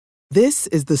This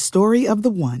is the story of the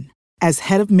one. As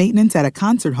head of maintenance at a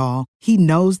concert hall, he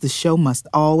knows the show must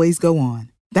always go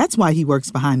on. That's why he works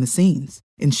behind the scenes,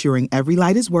 ensuring every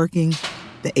light is working,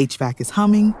 the HVAC is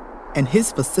humming, and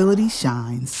his facility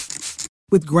shines.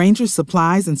 With Grainger's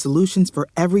supplies and solutions for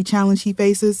every challenge he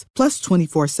faces, plus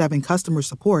 24/7 customer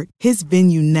support, his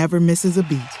venue never misses a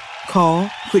beat. Call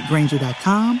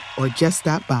quickgrainger.com or just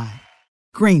stop by.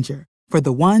 Grainger, for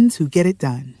the ones who get it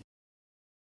done.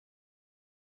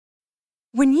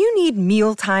 When you need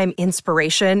mealtime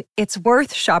inspiration, it's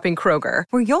worth shopping Kroger,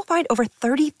 where you'll find over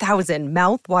 30,000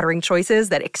 mouth-watering choices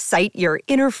that excite your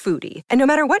inner foodie. And no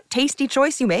matter what tasty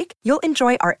choice you make, you'll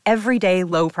enjoy our everyday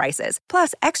low prices,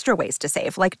 plus extra ways to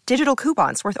save, like digital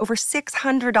coupons worth over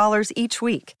 $600 each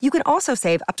week. You can also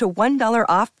save up to $1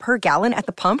 off per gallon at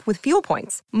the pump with fuel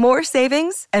points. More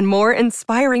savings and more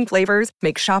inspiring flavors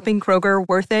make shopping Kroger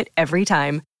worth it every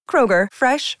time. Kroger,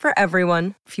 fresh for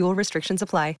everyone. Fuel restrictions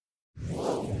apply.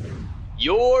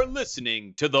 You're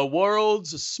listening to the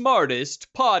world's smartest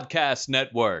podcast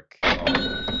network.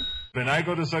 When I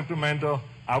go to Sacramento,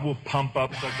 I will pump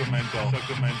up Sacramento.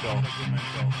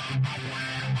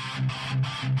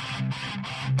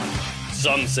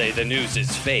 Some say the news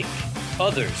is fake.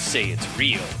 Others say it's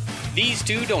real. These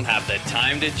two don't have the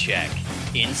time to check.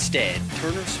 Instead,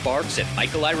 Turner Sparks and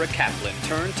Michael Ira Kaplan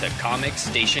turn to comics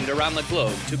stationed around the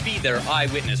globe to be their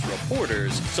eyewitness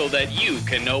reporters so that you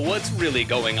can know what's really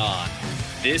going on.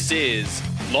 This is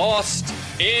Lost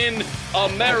in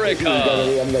America.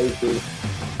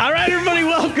 All right, everybody,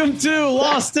 welcome to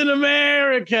Lost in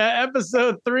America,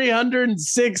 episode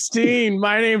 316.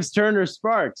 My name's Turner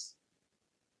Sparks.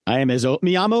 I am Mi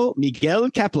llamo Miguel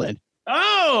Kaplan.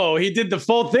 Oh, he did the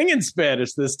full thing in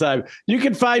Spanish this time. You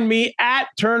can find me at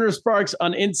Turner Sparks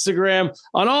on Instagram,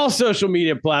 on all social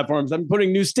media platforms. I'm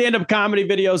putting new stand-up comedy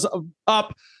videos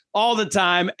up all the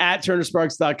time. At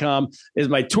turnersparks.com is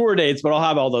my tour dates, but I'll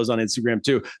have all those on Instagram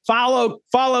too. Follow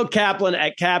Kaplan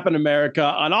at Cap in America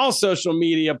on all social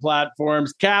media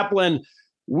platforms. Kaplan,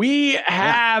 we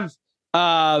have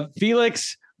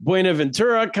Felix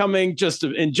Buenaventura coming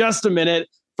in just a minute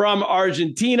from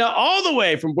Argentina, all the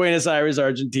way from Buenos Aires,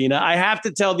 Argentina. I have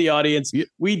to tell the audience,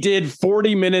 we did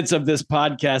 40 minutes of this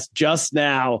podcast just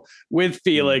now with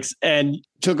Felix and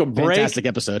took a break. Fantastic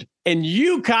episode. And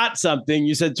you caught something.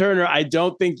 You said, Turner, I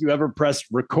don't think you ever pressed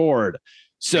record.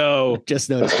 So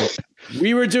just noticed it.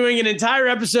 We were doing an entire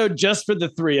episode just for the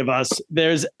three of us.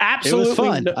 There's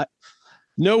absolutely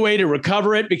no way to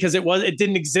recover it because it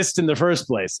didn't exist in the first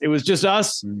place. It was just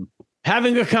us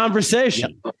having a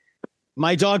conversation. Yep.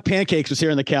 My dog Pancakes was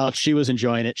here on the couch. She was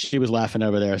enjoying it. She was laughing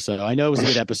over there. So I know it was a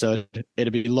good episode.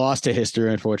 It'll be lost to history,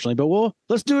 unfortunately, but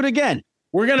let's do it again.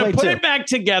 We're going to put it back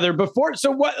together before. So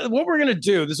what we're going to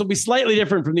do, this will be slightly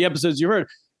different from the episodes you heard.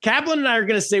 Kaplan and I are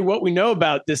going to say what we know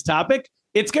about this topic.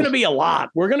 It's going to be a lot.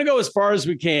 We're going to go as far as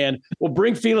we can. We'll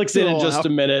bring Felix in just a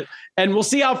minute and we'll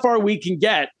see how far we can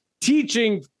get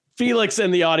teaching Felix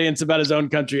and the audience about his own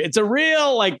country. It's a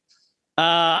real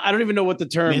I don't even know what the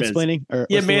term is.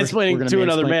 Mansplaining to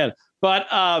another man. But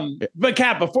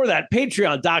Cap, before that,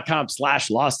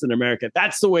 patreon.com/Lost in America.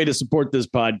 That's the way to support this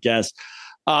podcast.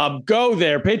 Go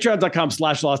there,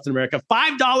 patreon.com/Lost in America.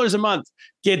 $5 a month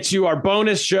gets you our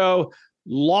bonus show,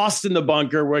 Lost in the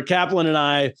Bunker, where Kaplan and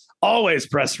I always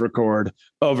press record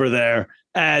over there.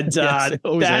 And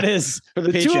that is for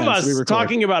the two of us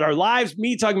talking about our lives,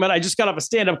 me talking about, I just got off a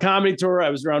stand-up comedy tour.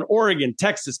 I was around Oregon,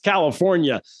 Texas,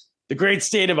 California, the great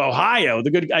state of Ohio, the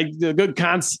good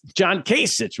John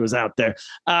Kasich was out there.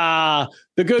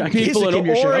 The good John people Kasich in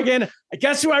Oregon.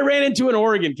 Guess who I ran into in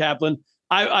Oregon, Kaplan?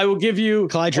 I will give you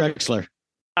Clyde Drexler.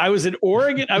 I was in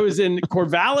Oregon. I was in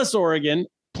Corvallis, Oregon,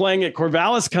 playing at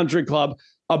Corvallis Country Club,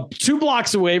 2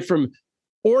 blocks away from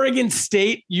Oregon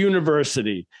State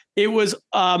University. It was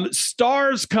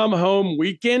Stars Come Home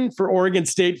weekend for Oregon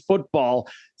State football.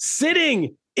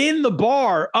 Sitting in the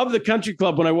bar of the country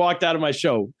club when I walked out of my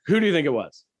show. Who do you think it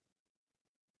was?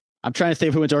 I'm trying to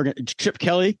think who went to Oregon. Chip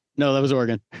Kelly? No, that was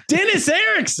Oregon. Dennis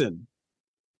Erickson.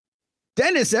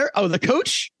 The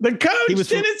coach? The coach,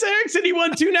 Dennis Erickson. He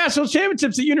won 2 national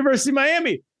championships at University of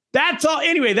Miami. That's all.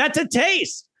 Anyway, that's a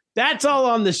taste. That's all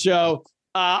on the show.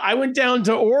 I went down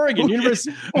to Oregon,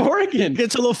 University of Oregon.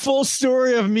 Get to the full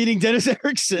story of meeting Dennis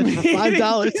Erickson for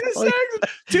 $5.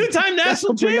 2-time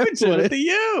national championship with the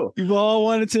U. You've all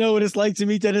wanted to know what it's like to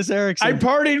meet Dennis Erickson. I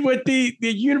partied with the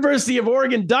University of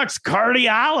Oregon Ducks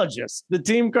cardiologist, the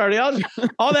team cardiologist,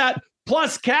 all that.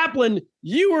 Plus, Kaplan,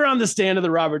 you were on the stand of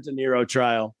the Robert De Niro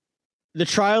trial. The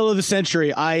trial of the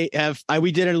century.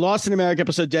 We did a Lost in America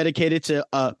episode dedicated to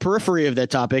periphery of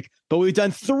that topic, but we've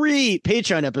done 3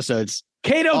 Patreon episodes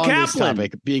Cato Kaplan.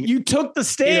 Topic, You took the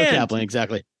stand. Cato Kaplan,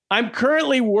 exactly. I'm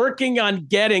currently working on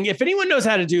getting, if anyone knows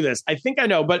how to do this, I think I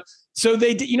know, but so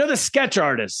the sketch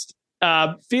artist,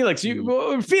 Felix,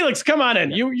 Felix, come on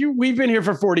in. We've been here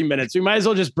for 40 minutes. We might as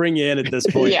well just bring you in at this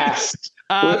point. Yes.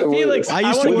 Felix, I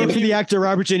used to work for the actor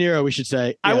Robert De Niro, we should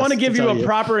say. I want to give you a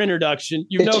proper introduction.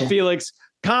 You know Felix.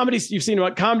 Comedy, you've seen him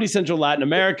on Comedy Central Latin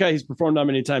America. He's performed on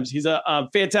many times. He's a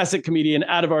fantastic comedian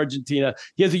out of Argentina.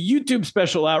 He has a YouTube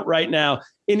special out right now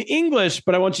in English,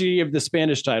 but I want you to give the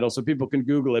Spanish title so people can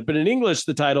Google it. But in English,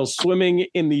 the title is Swimming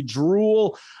in the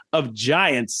Drool of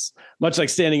Giants, much like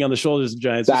Standing on the Shoulders of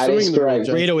Giants. That is correct.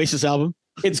 Great Oasis album.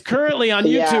 It's currently on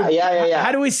YouTube. Yeah.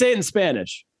 How do we say it in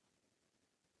Spanish?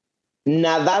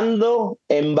 Nadando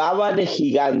en baba de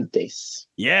gigantes.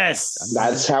 Yes.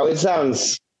 That's how it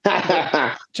sounds.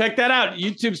 Check that out.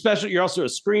 YouTube special. You're also a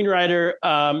screenwriter.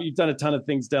 You've done a ton of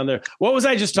things down there. What was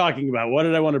I just talking about? What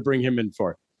did I want to bring him in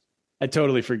for? I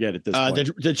totally forget at this point.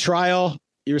 The trial.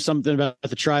 You were something about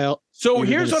the trial. So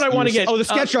here's what I want to get. Oh, the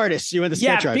sketch artist. You went the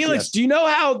sketch artist. Felix, do you know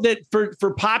how that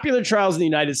for popular trials in the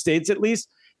United States, at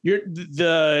least,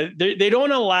 they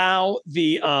don't allow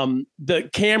the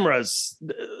cameras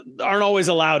aren't always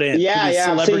allowed in.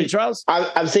 Celebrity trials.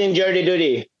 I've seen Jury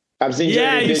Duty.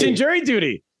 You've seen Jury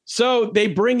Duty. So they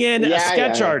bring in a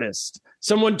sketch artist,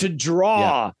 someone to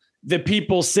draw the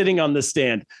people sitting on the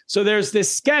stand. So there's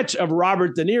this sketch of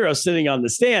Robert De Niro sitting on the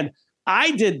stand.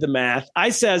 I did the math.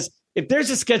 I says, if there's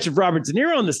a sketch of Robert De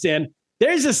Niro on the stand,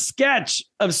 there's a sketch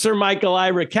of Sir Michael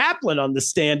Ira Kaplan on the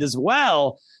stand as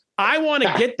well. I want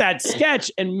to get that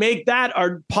sketch and make that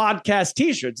our podcast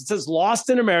t-shirts. It says Lost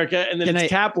in America, and then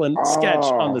it's Kaplan sketch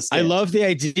on the stand. I love the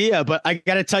idea, but I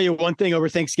got to tell you one thing. Over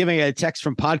Thanksgiving, I had a text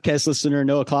from podcast listener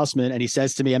Noah Klausman, and he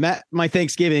says to me, I'm at my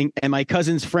Thanksgiving, and my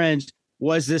cousin's friend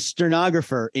was the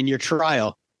stenographer in your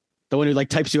trial, the one who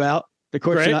types you out, the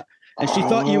court. And she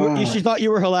thought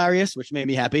you were hilarious, which made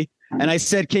me happy. And I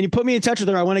said, can you put me in touch with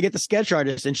her? I want to get the sketch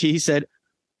artist. And he said,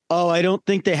 oh, I don't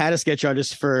think they had a sketch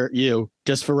artist for you,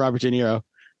 just for Robert De Niro.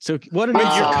 So what an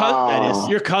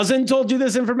your cousin told you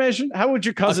this information? How would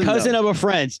your cousin know? A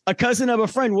cousin of a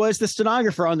friend was the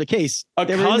stenographer on the case. A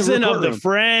cousin of the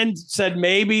friend said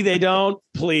maybe they don't.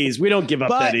 Please, we don't give up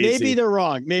that easy. Maybe they're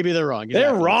wrong. Exactly.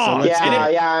 They're wrong. So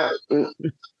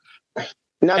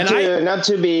Not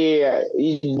to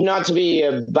be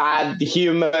a bad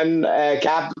human,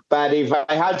 Cap, but if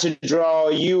I had to draw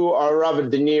you or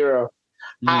Robert De Niro,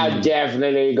 I'd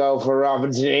definitely go for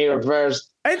Robert De Niro first.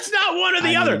 It's not one or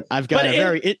the other. I've got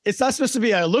it's not supposed to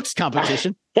be a looks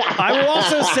competition. I will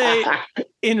also say,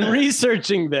 in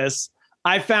researching this,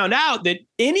 I found out that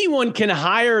anyone can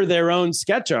hire their own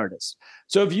sketch artist.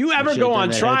 So if you ever go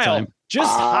on trial,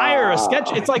 just hire a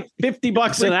sketch. It's like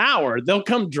 $50 an hour. They'll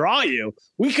come draw you.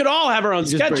 We could all have our own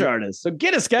sketch artist. So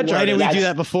get a sketch artist. Why didn't we do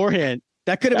that beforehand?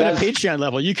 That could have been a Patreon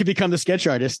level. You could become the sketch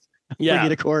artist. Yeah.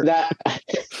 Bring you to court.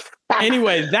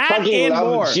 Anyway, that and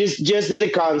more. Just the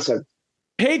concept.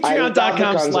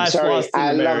 Patreon.com/Lost in America.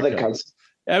 I love the concept.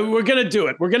 We're going to do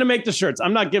it. We're going to make the shirts.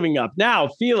 I'm not giving up. Now,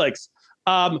 Felix,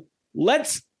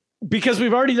 because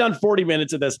we've already done 40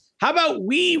 minutes of this, how about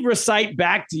we recite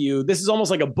back to you? This is almost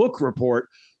like a book report.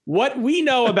 What we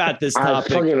know about this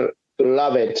topic. I fucking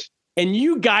love it. And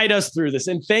you guide us through this.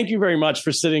 And thank you very much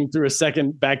for sitting through a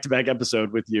second back-to-back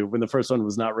episode with you when the first one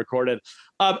was not recorded.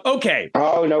 Okay.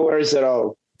 Oh, no worries at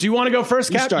all. Do you want to go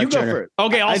first, Cap? You go first.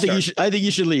 Okay, I think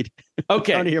you should lead.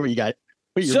 Okay. I want to hear what you got.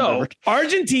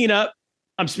 Argentina,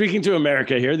 I'm speaking to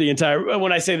America here.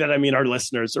 When I say that, I mean our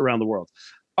listeners around the world.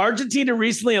 Argentina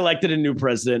recently elected a new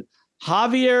president.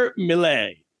 Javier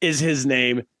Milei is his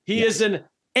name. He is an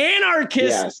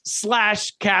anarchist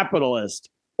 / capitalist,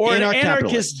 or an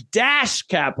anarchist -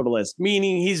 capitalist,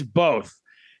 meaning he's both.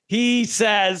 He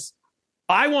says,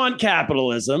 I want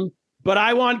capitalism, but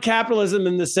I want capitalism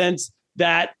in the sense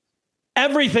that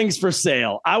everything's for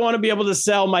sale. I want to be able to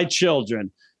sell my children.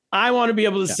 I want to be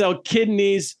able to sell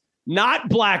kidneys, not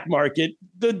black market,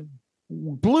 the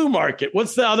blue market.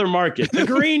 What's the other market? The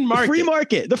green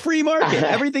market. The free market.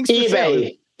 Everything's for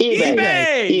sale.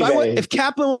 eBay. If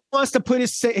Kaplan wants to put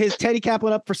his Teddy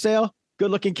Kaplan up for sale,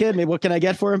 good looking kid, maybe what can I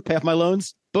get for him? Pay off my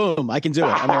loans? Boom, I can do it.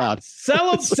 I'm allowed.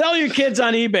 Sell your kids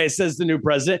on eBay, says the new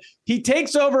president. He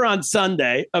takes over on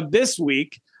Sunday of this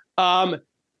week.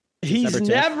 He's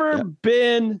never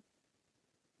been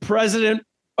president.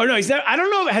 Oh no, I don't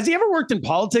know. Has he ever worked in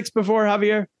politics before,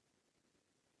 Javier?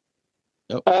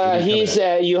 Nope.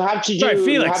 You have to do. Sorry,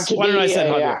 Felix. Why did I say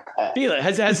Javier?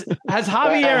 Felix has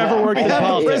Javier ever worked in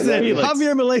politics?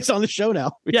 Javier Milei's on the show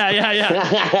now. Yeah.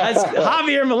 Has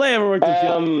Javier Milei ever worked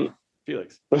in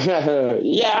Felix?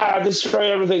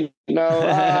 Destroy everything.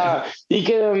 No, he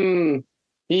can.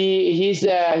 He's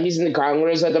in the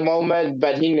Congress at the moment,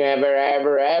 but he never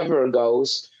ever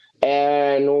goes.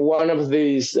 And one of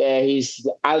these his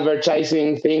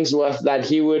advertising things was that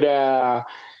he would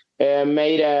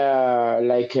made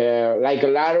a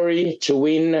lottery to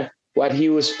win what he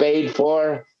was paid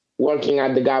for working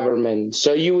at the government.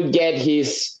 So you would get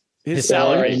his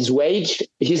salary, his wage,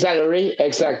 his salary.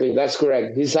 Exactly, that's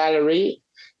correct. His salary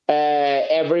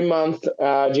every month.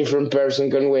 A different person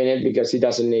can win it because he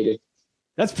doesn't need it.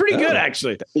 That's pretty good,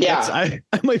 actually. Yeah,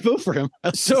 I might vote for him.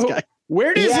 So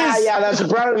where does that's the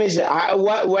problem. Is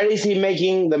where is he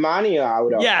making the money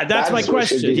out of? Yeah, that's my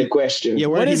question. Should be the question. Yeah,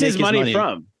 where is his money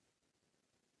from?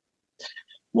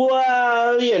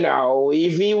 Well,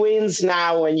 if he wins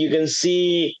now and you can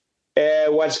see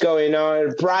what's going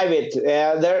on private,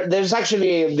 there's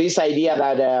actually this idea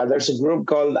that there's a group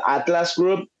called Atlas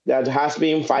Group that has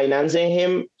been financing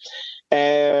him.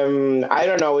 I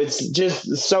don't know. It's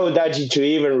just so dodgy to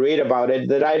even read about it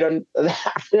that I don't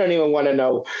even want to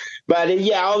know. But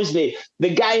yeah, obviously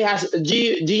the guy has. Do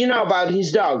you know about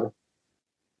his dog?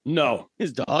 No,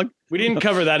 his dog. We didn't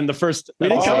cover that in the first. We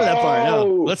didn't cover that part.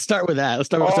 No, let's start with that. Let's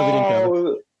start with stuff we didn't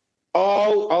cover.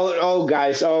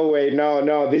 Guys. Oh, wait.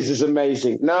 No. This is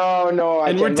amazing. No.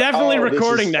 And we're definitely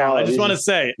recording now. I just want to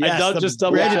say. Yes, I just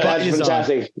double check. That's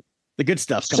fantastic. The good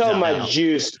stuff. So much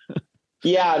juice.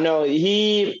 Yeah, no,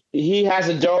 he has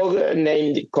a dog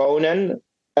named Conan.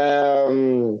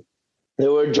 There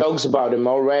were jokes about him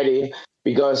already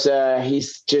because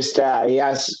he's just he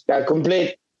has a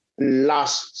complete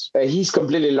lost. He's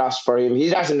completely lost for him. He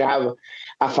doesn't have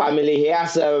a family. He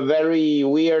has a very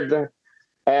weird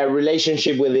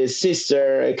relationship with his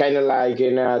sister, kind of like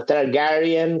in a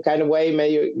Targaryen kind of way,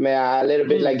 maybe a little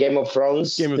bit like Game of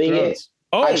Thrones. Game of Thrones.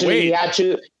 Oh, actually, wait. He had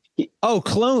to.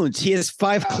 Clones. He has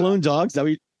 5 clone dogs.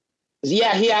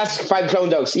 Yeah, he has 5 clone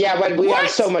dogs. Yeah, but we have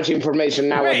so much information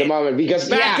now at the moment because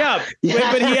back up. Wait,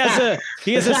 but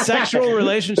he has a sexual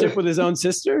relationship with his own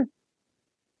sister?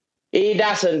 He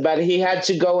doesn't, but he had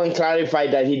to go and clarify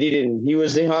that he didn't. He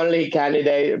was the only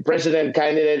president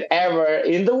candidate ever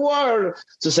in the world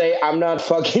to say, I'm not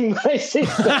fucking my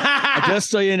sister. Just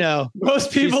so you know.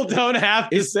 Most people don't have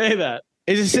to say that.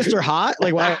 Is his sister hot?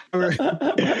 Like, why?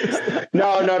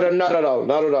 No, not at all.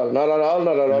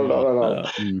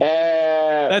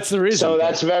 That's the reason. So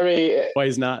that's very. Why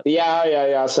he's not?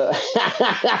 Yeah.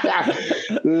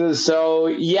 So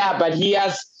yeah, but he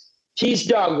has his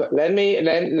dog. Let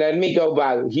me go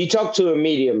back. He talked to a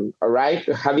medium. All right,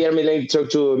 Javier Milei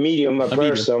talked to a medium, a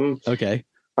person. Medium. Okay.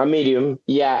 A medium.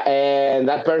 Yeah, and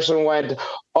that person went,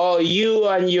 "Oh, you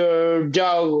and your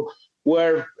dog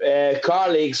were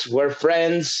colleagues, were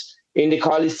friends in the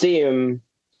Colosseum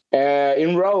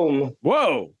in Rome.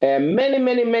 Whoa!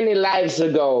 Many lives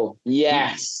ago.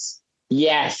 Yes.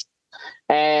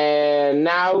 And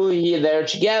now they're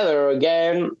together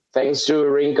again, thanks to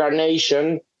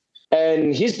reincarnation.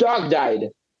 And his dog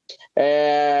died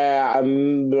a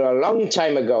long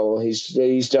time ago.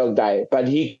 His dog died, but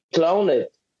he cloned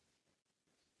it.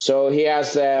 So he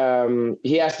has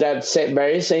that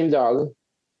very same dog.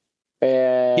 He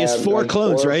has 4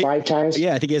 clones, 4 or right? 5 times.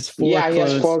 Yeah, I think he has 4 Yeah, clones. he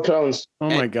has 4 clones.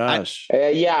 Oh my gosh.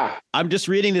 Yeah. I'm just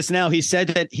reading this now. He said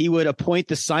that he would appoint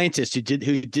the scientist who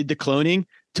did the cloning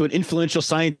to an influential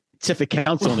scientific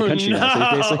council in the country.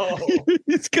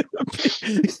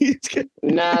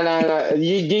 No. Do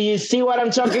you see what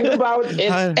I'm talking about?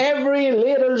 It's every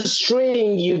little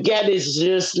string you get is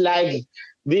just like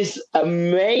this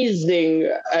amazing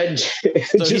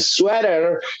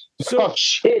sweater. Oh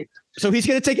shit. So he's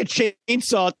going to take a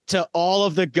chainsaw to all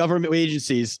of the government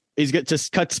agencies. He's going to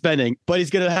cut spending, but he's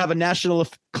going to have a national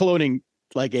cloning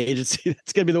agency.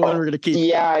 That's going to be the one we're going to keep.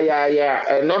 Yeah.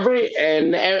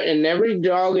 And every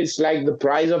dog is like the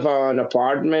price of an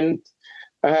apartment.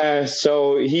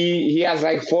 So he has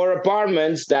like 4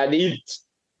 apartments that eat.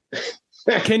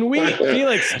 Can we,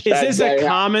 Felix? Is this a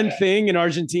common thing in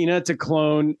Argentina to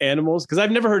clone animals? Because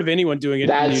I've never heard of anyone doing it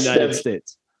in the United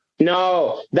States.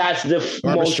 No, that's the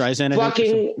most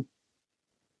fucking.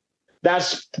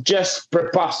 That's just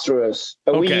preposterous.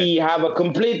 Okay. We have a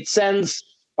complete sense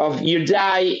of you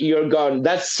die, you're gone.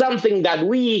 That's something that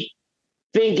we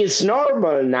think is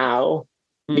normal now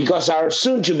because our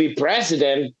soon-to-be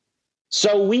president.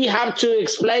 So we have to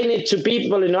explain it to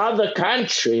people in other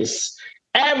countries.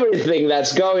 Everything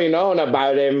that's going on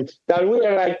about him. That we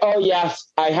are like, oh yes,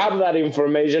 I have that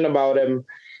information about him.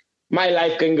 My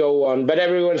life can go on, but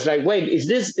everyone's like, wait, is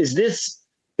this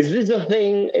a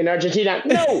thing in Argentina?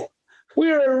 No,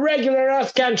 we're a regular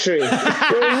ass country.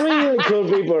 We're really cool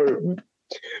people.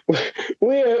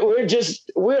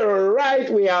 We're right.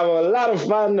 We have a lot of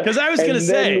fun. Because I was going to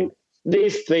say,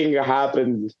 this thing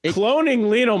happened. Cloning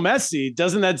Lionel Messi,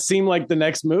 doesn't that seem like the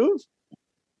next move?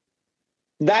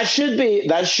 That should be.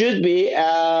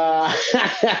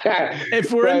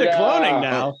 If we're into cloning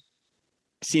now.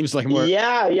 Seems like more.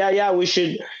 Yeah. We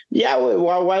should. Yeah.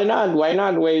 Well, why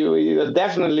not? We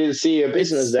definitely see a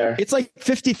business there. It's like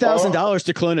 $50,000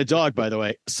 to clone a dog, by the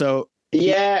way. So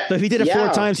yeah. So if he did it 4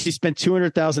 times, he spent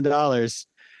 $200,000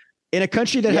 in a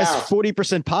country that has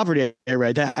 40% poverty.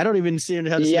 Right? I don't even see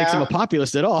how this makes him a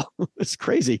populist at all. It's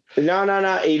crazy. No.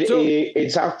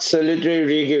 It's absolutely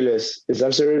ridiculous. It's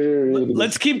absolutely ridiculous.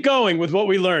 Let's keep going with what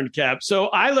we learned, Cap. So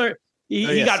I learned.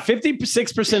 He got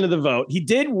 56% of the vote. He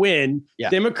did win,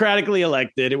 democratically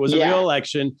elected. It was a real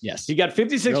election. Yes. He got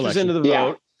 56% of the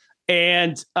vote.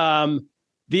 And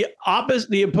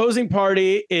the opposing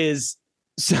party is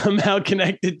somehow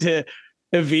connected to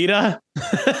Evita.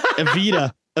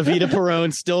 Evita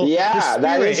Peron still. Yeah,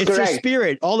 that is it's correct. Their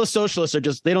spirit. All the socialists are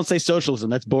they don't say socialism.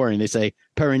 That's boring. They say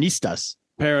Peronistas.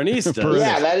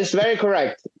 Yeah, that is very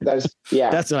correct. That's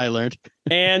what I learned.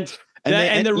 And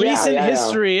the recent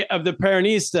history of the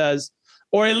Peronistas,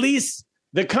 or at least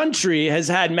the country, has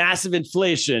had massive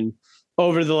inflation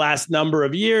over the last number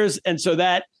of years. And so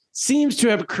that seems to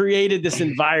have created this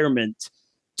environment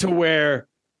to where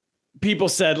people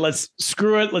said, let's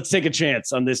screw it. Let's take a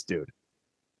chance on this dude.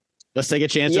 Let's take a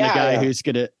chance on a guy who's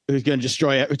gonna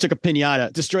destroy it. Who took a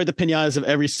pinata, destroyed the pinatas of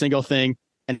every single thing,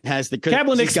 and has the.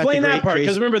 Kaplan, explain that part,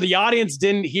 because remember the audience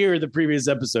didn't hear the previous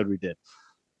episode we did.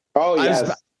 Oh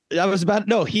yes.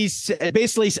 He's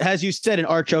basically, as you said, an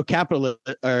archo-capitalist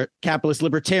or capitalist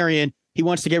libertarian. He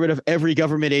wants to get rid of every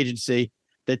government agency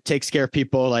that takes care of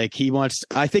people. Like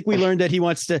I think we learned that he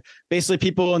wants to basically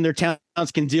people in their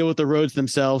towns can deal with the roads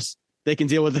themselves. They can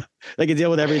deal with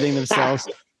everything themselves.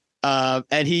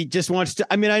 And he just wants to,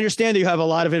 I understand that you have a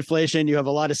lot of inflation. You have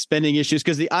a lot of spending issues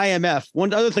because the IMF,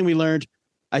 one other thing we learned,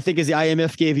 I think, is the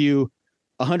IMF gave you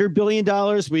 $100 billion.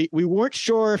 We weren't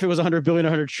sure if it was 100 billion or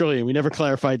 100 trillion. We never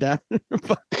clarified that,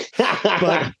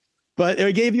 but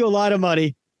it gave you a lot of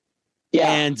money. Yeah.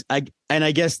 And I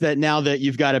guess that now that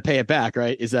you've got to pay it back,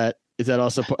 right? Is that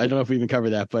also, I don't know if we even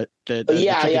covered that, but yeah.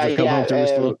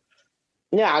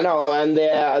 No. And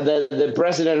the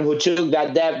president who took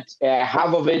that debt,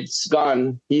 half of it's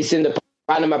gone. He's in the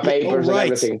Panama Papers and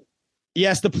everything.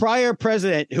 Yes, the prior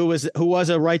president, who was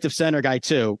a right of center guy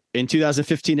too, in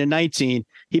 2015 and 19,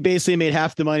 he basically made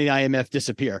half the money in the IMF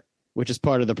disappear, which is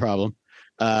part of the problem.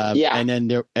 And then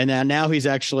now he's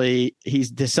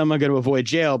someone going to avoid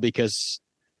jail because,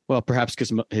 well, perhaps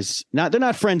because they're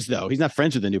not friends though. He's not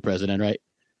friends with the new president, right?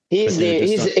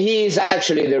 He's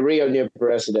actually the real new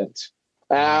president.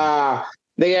 Milei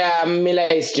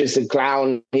is just a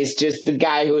clown. He's just the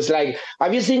guy who's like,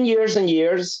 have you seen Years and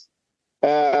Years?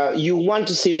 You want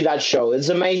to see that show. It's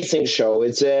an amazing show.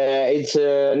 It's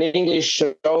an English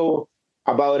show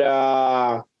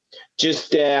about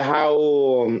just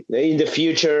how in the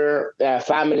future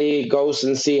family goes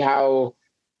and see how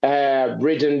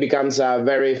Britain becomes a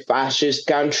very fascist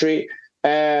country.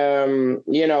 And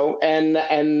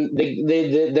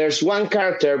there's one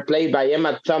character played by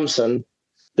Emma Thompson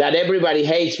that everybody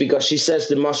hates because she says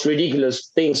the most ridiculous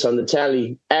things on the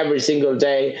telly every single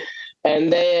day.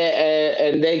 And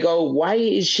they go, why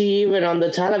is she even on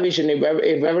the television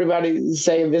if everybody's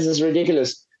saying this is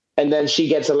ridiculous? And then she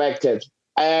gets elected.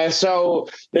 So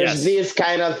there's this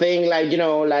kind of thing,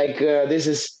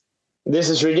 this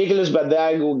is ridiculous. But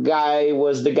that guy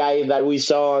was the guy that we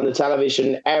saw on the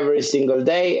television every single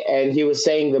day, and he was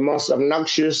saying the most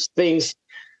obnoxious things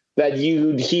that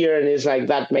you'd hear, and it's like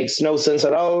that makes no sense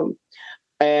at all.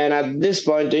 And at this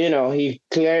point, he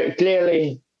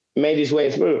clearly made his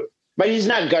way through. But he's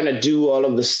not going to do all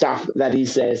of the stuff that he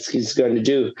says he's going to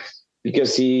do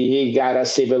because he got a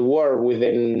civil war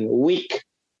within a week.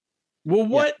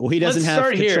 Well, he doesn't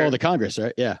have control of the Congress,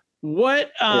 right? Yeah.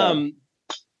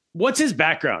 What's his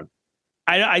background?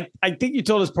 I think you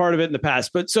told us part of it in the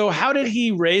past, but so how did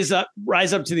he rise up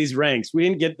to these ranks? We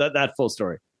didn't get that full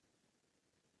story.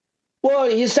 Well,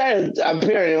 he started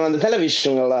appearing on the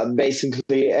television a lot,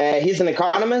 basically. He's an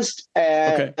economist,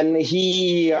 and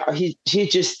he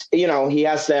just, he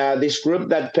has this group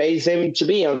that pays him to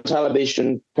be on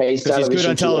television, pays television. He's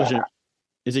good on television.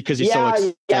 Is it because he's so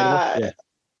excitable?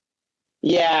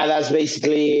 Yeah, that's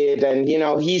basically it. And,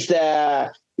 he's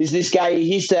this guy,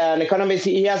 he's an economist.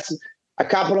 He has a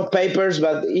couple of papers,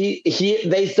 but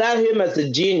they start him as a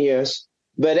genius.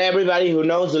 But everybody who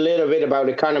knows a little bit about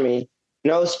economy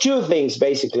knows two things,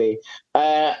 basically.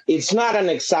 It's not an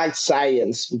exact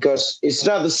science because it's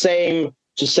not the same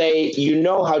to say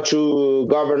how to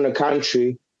govern a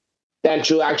country than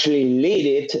to actually lead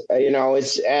it.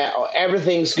 It's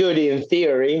everything's good in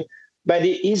theory, but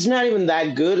he's not even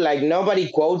that good. Like,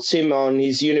 nobody quotes him on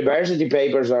his university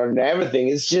papers or everything.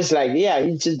 It's just like, yeah,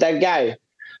 he's just that guy.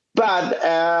 But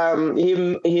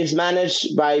he's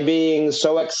managed by being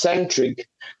so eccentric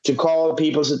to call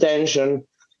people's attention.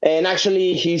 And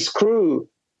actually, his crew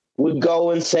would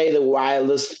go and say the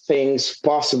wildest things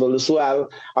possible as well,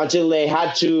 until they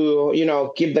had to,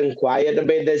 keep them quiet a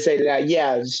bit. They say, like,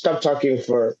 yeah, stop talking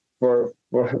for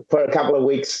a couple of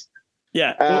weeks.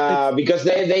 Yeah. Because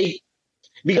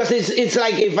because it's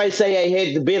like, if I say I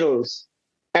hate the Beatles,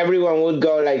 everyone would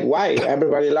go like, why?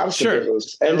 Everybody loves the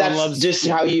Beatles. And that's just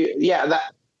how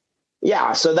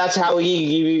so that's how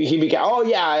he became,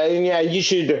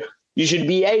 you should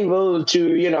be able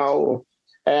to,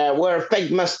 wear a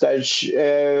fake mustache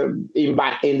in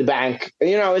the bank.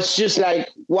 It's just like,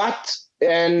 what?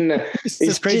 And it's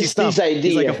just crazy just stuff. This idea.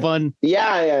 He's like a fun.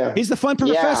 Yeah. He's the fun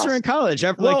professor in college,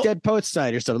 like Dead Poets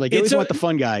Society or something. Like, you always want the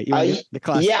fun guy. The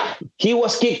class. Yeah, he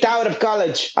was kicked out of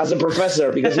college as a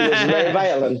professor because he was very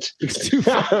violent. It's too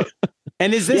fun.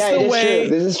 And is this the way?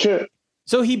 This is true.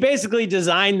 So he basically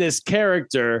designed this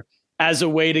character as a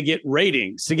way to get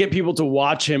ratings, to get people to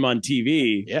watch him on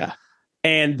TV. Yeah.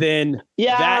 And then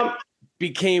that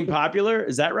became popular.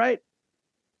 Is that right?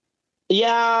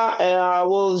 Yeah,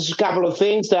 well, there's a couple of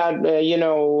things that,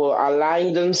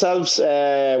 align themselves,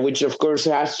 which, of course,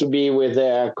 has to be with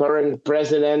the current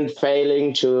president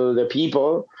failing to the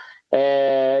people,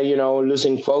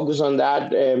 losing focus on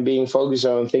that and being focused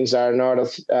on things that are not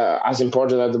as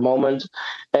important at the moment.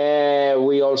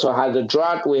 We also had the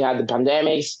drought, we had the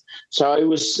pandemics. So it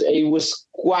was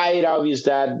quite obvious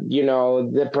that,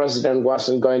 the president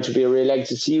wasn't going to be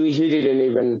reelected. He didn't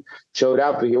even show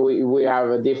up. We have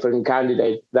a different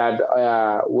candidate that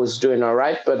was doing all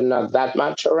right, but not that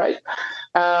much all right.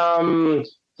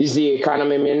 He's the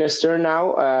economy minister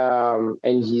now,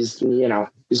 and he's,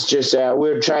 it's just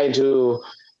we're trying to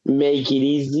make it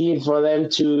easy for them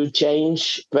to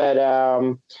change. But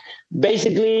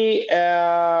basically,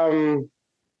 the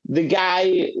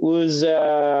guy was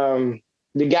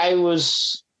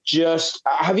just.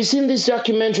 Have you seen this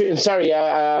documentary? Sorry,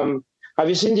 have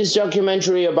you seen this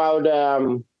documentary about?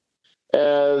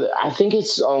 I think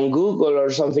it's on Google or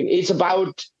something. It's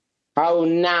about how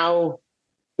now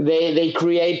they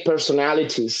create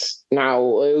personalities.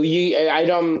 Now I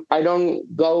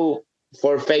don't go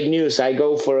for fake news. I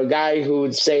go for a guy who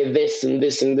would say this and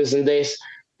this and this and this.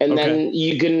 And then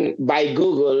you can, by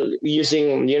Google,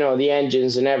 using, the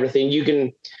engines and everything, you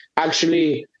can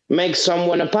actually make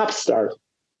someone a pop star.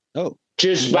 Oh,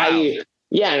 just by,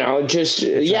 just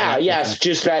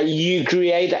like you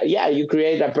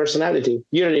create a personality.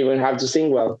 You don't even have to sing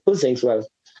well. Who sings well?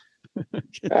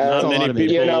 Not many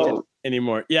people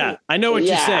anymore. Yeah, I know what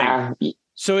you're saying.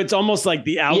 So it's almost like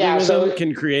the algorithm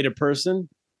can create a person.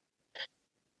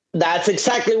 That's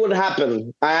exactly what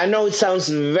happened. I know it sounds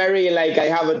very like I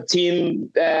have a team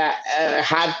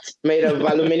hat made of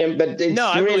aluminum, but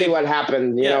it's really what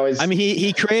happened. You know,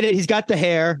 he created. He's got the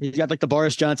hair. He's got like the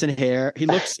Boris Johnson hair. He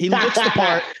looks the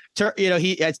part.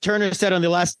 He, as Turner said on the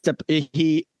last step, when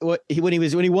he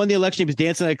won the election, he was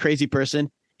dancing like a crazy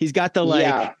person. He's got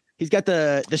the he's got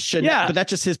the Chanel, but that's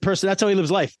just his person. That's how he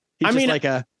lives life.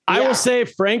 I will say,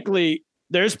 frankly,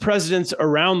 there's presidents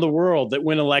around the world that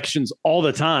win elections all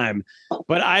the time,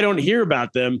 but I don't hear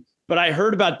about them. But I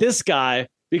heard about this guy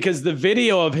because the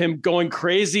video of him going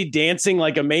crazy, dancing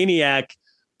like a maniac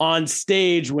on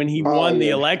stage when he won the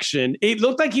election, it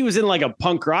looked like he was in like a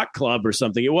punk rock club or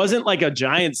something. It wasn't like a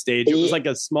giant stage. It was like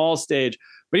a small stage,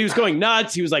 but he was going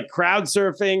nuts. He was like crowd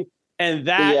surfing, and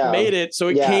that made it. So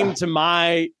it came to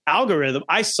my algorithm.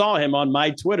 I saw him on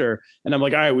my Twitter and I'm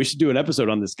like, all right, we should do an episode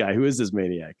on this guy. Who is this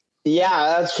maniac?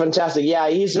 Yeah, that's fantastic. Yeah,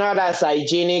 he's not as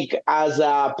hygienic as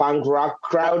a punk rock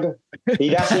crowd. He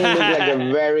doesn't look like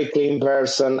a very clean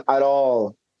person at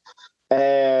all.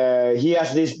 He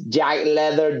has this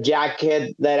leather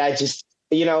jacket that I just,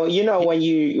 when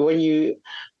you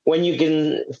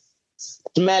can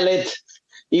smell it,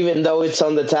 even though it's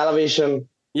on the television.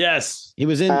 Yes, he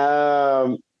was in.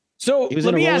 So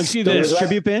let me ask you this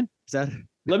tribute band.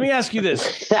 Let me ask you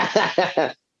this.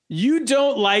 You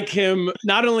don't like him,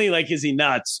 not only like is he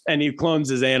nuts and he clones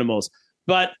his animals,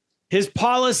 but his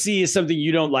policy is something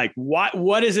you don't like.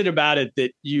 What is it about it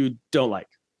that you don't like?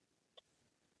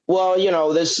 Well,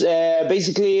 this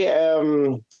basically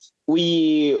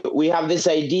we have this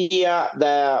idea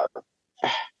that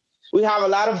we have a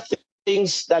lot of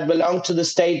things that belong to the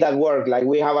state that work. Like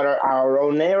we have our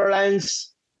own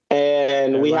airlines.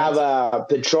 and we have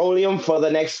petroleum for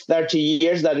the next 30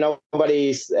 years that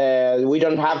we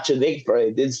don't have to dig for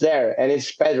it. It's there, and it's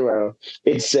federal.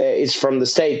 It's from the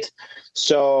state.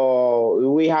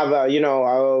 So we have a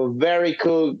very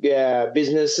cool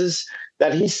businesses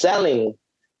that he's selling.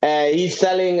 He's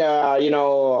selling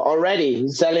already.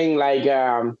 He's selling like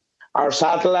our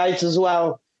satellites as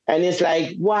well. And it's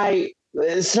like, why?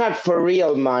 It's not for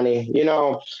real money,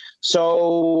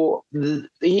 So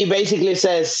he basically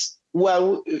says,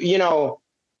 well, this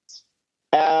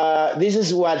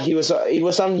is what it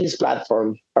was on his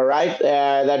platform, all right,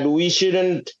 that we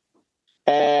shouldn't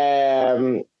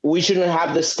have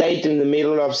the state in the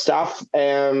middle of stuff.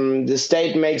 The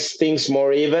state makes things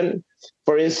more even.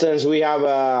 For instance, we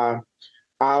have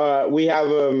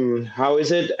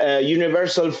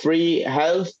universal free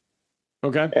health.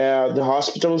 Okay. The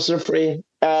hospitals are free,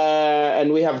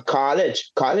 and we have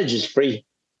college. College is free.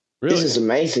 Really? This is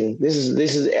amazing. This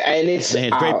is, and it's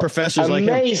great professors like him.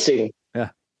 Amazing. Yeah.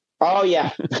 Oh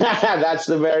yeah, that's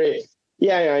the very.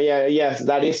 Yeah. Yes,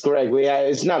 that is correct.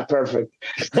 It's not perfect,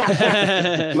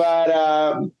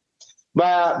 but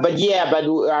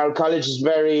our college is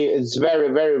very, very,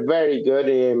 very good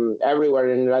everywhere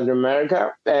in Latin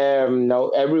America.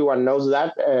 Everyone knows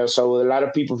that. So a lot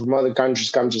of people from other countries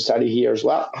come to study here as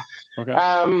well. Okay.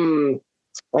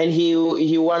 And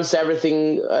he wants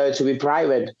everything to be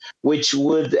private, which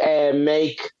would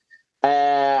make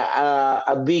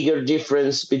a bigger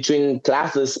difference between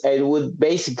classes, and would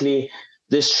basically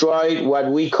destroy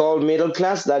what we call middle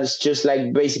class. That is just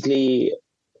like basically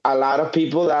a lot of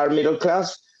people are middle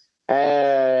class.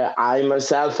 I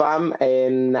myself am,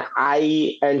 and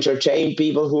I entertain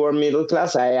people who are middle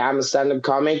class. I am a stand-up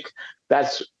comic.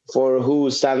 That's for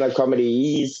who stand-up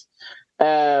comedy is.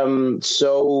 So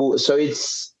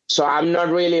I'm not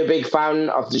really a big fan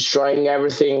of destroying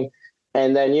everything,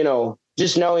 and then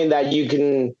just knowing that you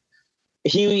can.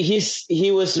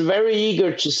 He was very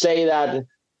eager to say that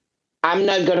I'm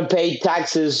not going to pay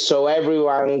taxes so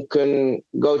everyone can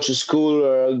go to school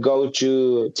or go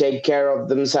to take care of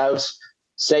themselves.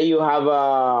 Say you have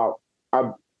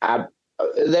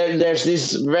there's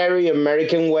this very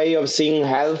American way of seeing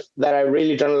health that I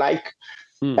really don't like.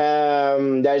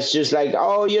 That's just like,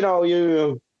 you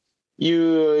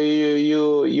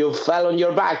fell on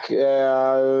your back.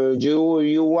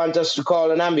 You want us to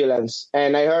call an ambulance.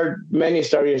 And I heard many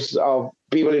stories of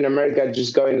people in America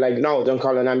just going like, no, don't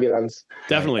call an ambulance.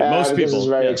 Definitely. Most people. It's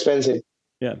very expensive.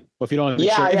 Yeah. Well, if you don't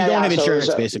have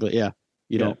insurance, basically,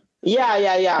 you don't.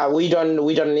 Yeah. We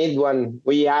don't need one.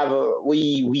 We have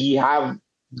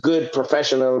good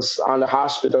professionals on the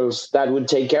hospitals that would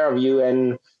take care of you.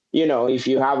 And, if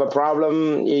you have a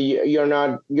problem, you're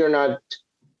not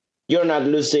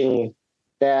losing,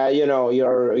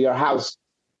 your house.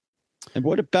 And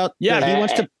what about, he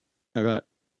wants to, oh, go ahead.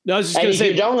 No, I was just going to say,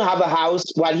 if you don't have a house,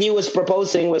 what he was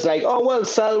proposing was like, oh, well,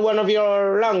 sell one of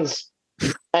your lungs.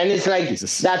 And it's like,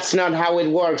 Jesus. That's not how it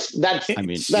works. That's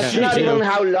not even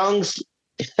how lungs.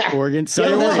 Organs. Sell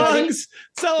your lungs.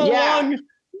 Sell a lung.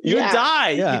 You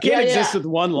die. Yeah. You can't exist with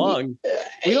one lung.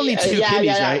 We don't need two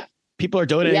kidneys, right? People are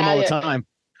donating them all the time.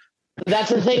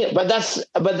 That's the thing. But that's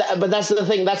the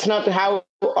thing. That's not how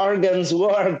organs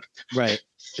work. Right.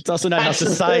 It's also not how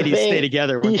societies stay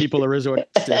together when people are resorting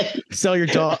to sell your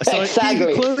dog. Exactly. You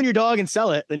can clone your dog and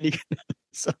sell it. Then you can.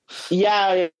 So.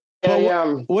 Yeah.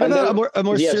 What about a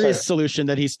more serious solution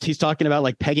that he's talking about,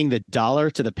 like pegging the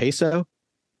dollar to the peso?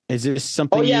 Is this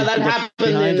something? Oh yeah, that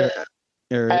happened.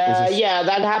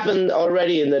 That happened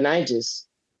already in the 90s,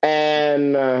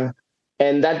 and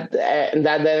that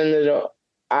ended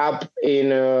up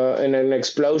in an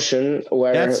explosion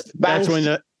where that's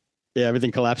when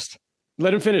everything collapsed.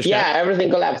 Let him finish. Yeah, everything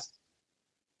collapsed.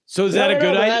 So is that a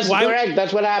good idea? That's correct.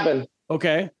 That's what happened.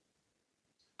 Okay.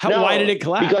 Why did it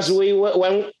collapse? Because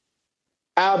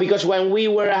when we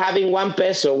were having 1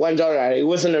 peso, $1, it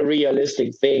wasn't a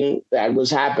realistic thing that was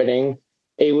happening.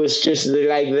 It was just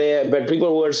like but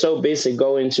people were so busy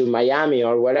going to Miami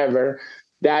or whatever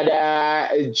that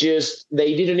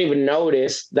they didn't even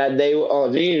notice that they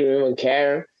didn't even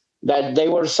care that they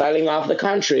were selling off the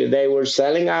country. They were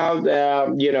selling out,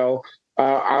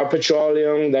 our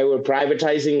petroleum. They were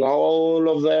privatizing all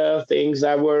of the things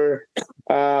that were,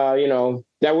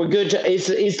 that were good.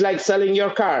 It's like selling your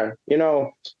car.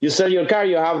 You sell your car,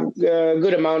 you have a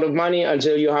good amount of money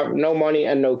until you have no money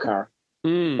and no car.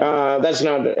 That's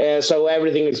not so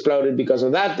everything exploded because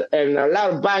of that, and a lot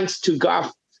of banks took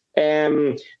off,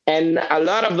 and a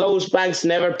lot of those banks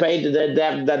never paid the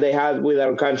debt that they had with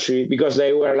our country because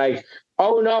they were like,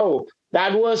 oh no,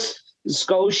 that was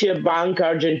Scotiabank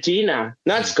Argentina,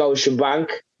 not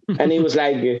Scotiabank. And he was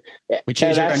like, "We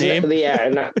changed our name."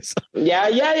 Yeah.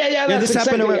 This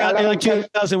happened around in like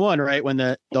 2001, right? When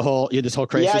the whole this whole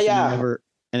crisis.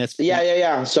 And it's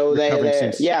So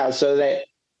the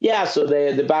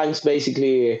banks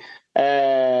basically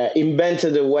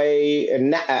invented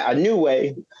a new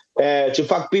way to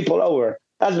fuck people over.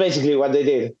 That's basically what they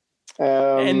did.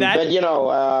 And that, but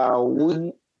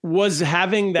was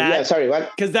having that. Yeah, sorry, what?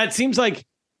 Because that seems like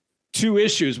two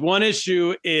issues. One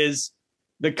issue is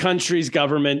the country's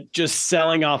government just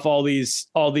selling off all these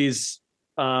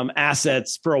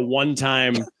assets for a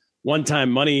one-time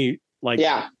money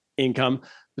income.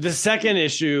 But the second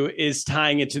issue is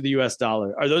tying it to the U.S.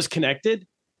 dollar. Are those connected?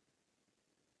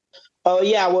 Oh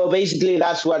yeah, well, basically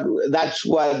that's what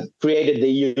created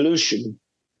the illusion.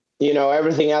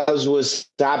 Everything else was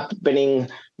happening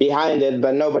behind it,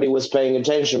 but nobody was paying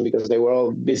attention because they were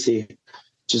all busy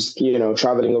just,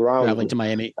 traveling around. Traveling to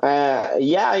Miami.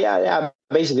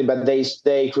 Basically, but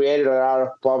they created a lot of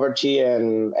poverty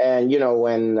and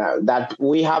when that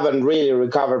we haven't really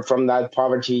recovered from that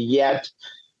poverty yet.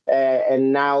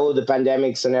 And now the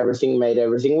pandemics and everything made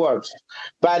everything worse.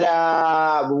 But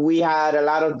we had a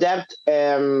lot of debt,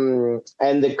 and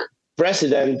the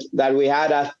president that we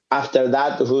had after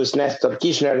that, who's Nestor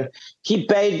Kirchner, he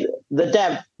paid the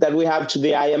debt that we have to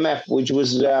the IMF, which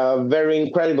was a very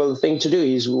incredible thing to do.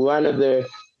 He's one of the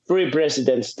 3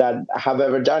 presidents that have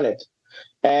ever done it.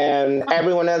 And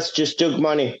everyone else just took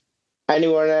money.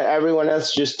 Everyone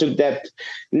else just took debt.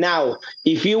 Now,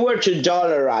 if you were to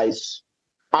dollarize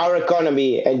our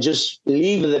economy and just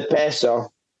leave the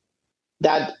peso,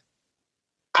 that's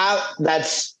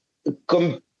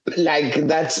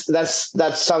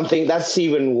something that's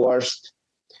even worse,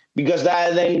 because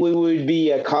then we would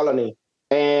be a colony,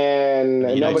 and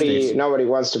nobody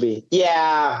wants to be.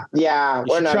 Yeah,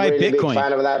 we're not really a big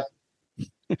fan of that.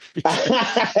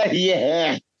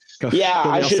 I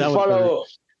should follow.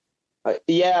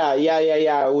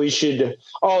 We should.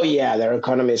 Oh yeah, their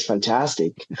economy is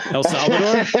fantastic. El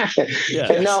Salvador.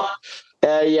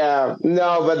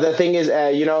 No, but the thing is,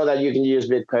 that you can use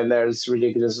Bitcoin there. It's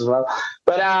ridiculous as well.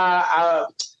 But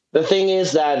the thing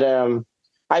is that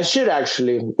I should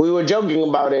actually. We were joking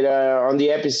about it on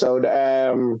the episode,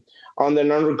 on the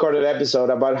non-recorded episode,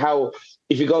 about how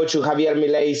if you go to Javier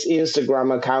Milei's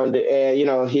Instagram account,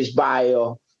 his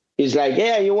bio, he's like,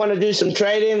 "Yeah, you want to do some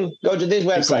trading? Go to this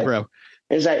website, bro."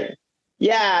 It's like,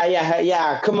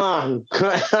 yeah. Come on,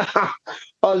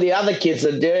 all the other kids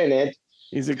are doing it.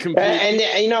 He's a complete, and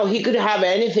he could have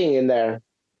anything in there.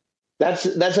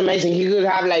 That's amazing. He could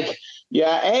have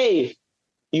hey,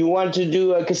 you want to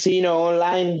do a casino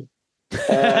online?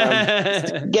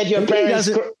 Get your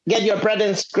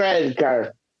parents' credit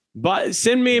card. But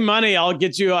send me money. I'll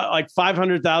get you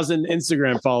 500,000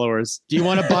 Instagram followers. Do you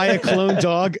want to buy a clone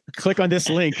dog? Click on this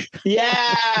link.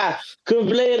 Yeah,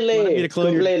 completely.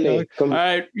 All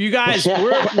right, you guys,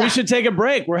 we should take a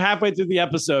break. We're halfway through the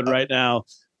episode right now.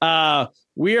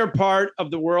 We are part of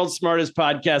the world's smartest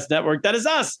podcast network. That is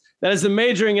us. That is the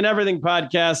Majoring in Everything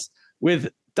podcast with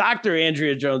Dr.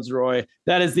 Andrea Jones-Roy.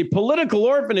 That is the Political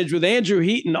Orphanage with Andrew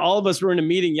Heaton. All of us were in a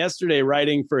meeting yesterday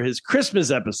writing for his Christmas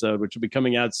episode, which will be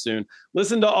coming out soon.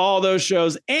 Listen to all those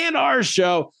shows and our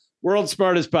show, World's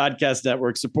Smartest Podcast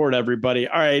Network. Support everybody.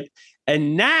 All right.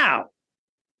 And now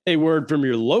a word from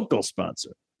your local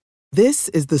sponsor. This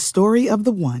is the story of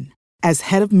the one. As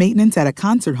head of maintenance at a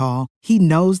concert hall, he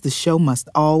knows the show must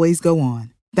always go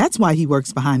on. That's why he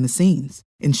works behind the scenes,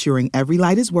 ensuring every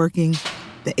light is working,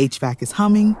 the HVAC is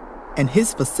humming, and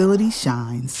his facility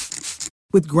shines.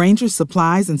 With Grainger's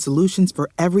supplies and solutions for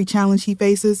every challenge he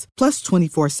faces, plus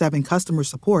 24/7 customer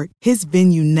support, his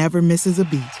venue never misses a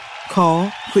beat. Call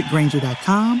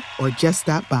quickgrainger.com or just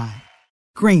stop by.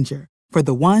 Grainger, for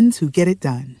the ones who get it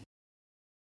done.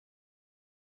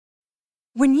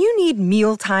 When you need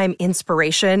mealtime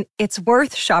inspiration, it's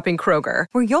worth shopping Kroger,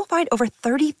 where you'll find over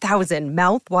 30,000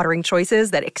 mouth-watering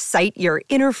choices that excite your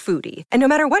inner foodie. And no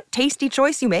matter what tasty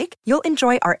choice you make, you'll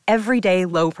enjoy our everyday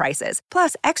low prices,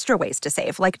 plus extra ways to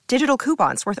save, like digital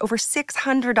coupons worth over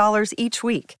 $600 each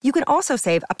week. You can also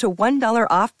save up to $1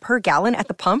 off per gallon at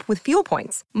the pump with fuel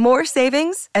points. More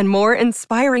savings and more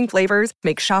inspiring flavors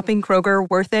make shopping Kroger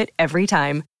worth it every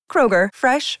time. Kroger,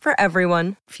 fresh for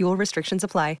everyone. Fuel restrictions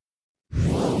apply.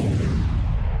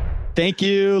 Thank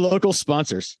you, local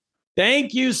sponsors.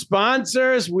 Thank you,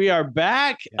 sponsors. We are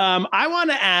back. I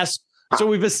want to ask, so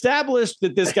we've established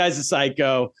that this guy's a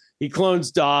psycho. He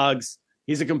clones dogs.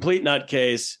 He's a complete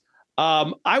nutcase.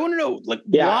 I want to know,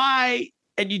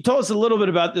 and you told us a little bit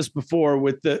about this before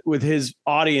with his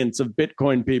audience of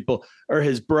Bitcoin people or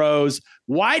his bros.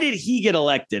 Why did he get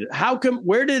elected?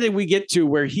 Where did we get to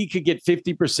where he could get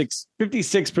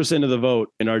 56% of the vote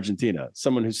in Argentina?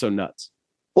 Someone who's so nuts.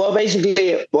 Well,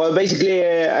 basically,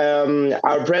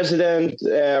 our president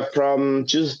from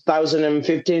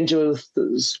 2015 to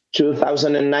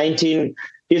 2019,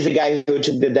 he's the guy who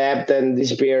took the debt and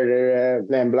disappeared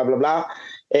and blah, blah, blah.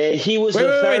 He was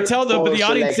wait, tell them, but the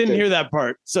audience didn't hear that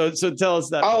part. So tell us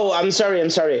that. Oh, I'm sorry.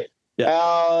 Yeah.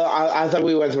 I thought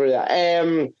we went through that.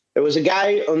 There was a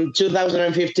guy in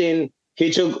 2015.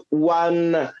 He took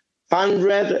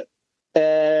 100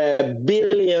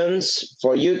 billions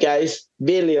for you guys,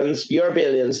 your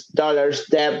billions dollars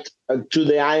debt to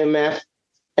the IMF,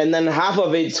 and then half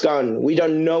of it's gone. We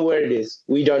don't know where it is.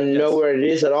 We don't know where it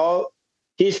is at all.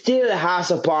 He still has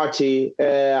a party,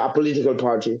 a political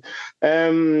party.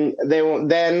 They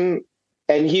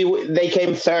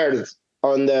came third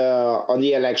on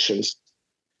the elections.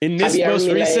 In this most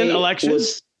recent election,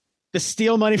 the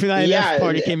steal money from the IMF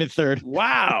party came in third.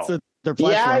 Wow. Their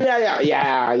platform.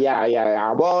 Yeah.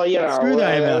 Well, screw the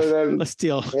IMF. Let's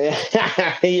steal.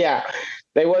 Yeah,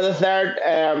 they were the third.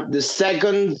 The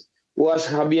second was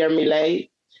Javier Milei.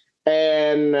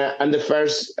 And the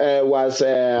first was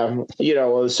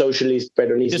socialist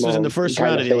Peronismo. This was in the first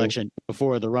round of the election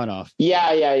before the runoff.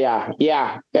 Yeah.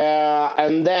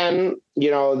 And then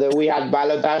we had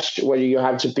ballotage where you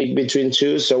had to pick between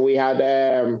two. So we had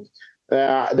the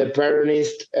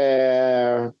Peronist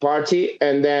party,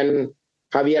 and then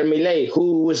Javier Milei,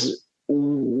 who was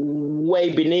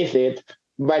way beneath it,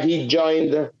 but he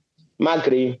joined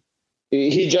Macri.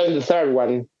 He joined the third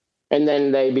one. And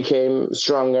then they became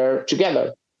stronger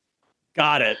together.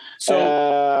 Got it.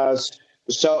 So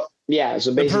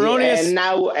basically, Peronius... and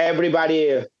now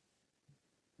everybody.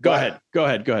 Go ahead.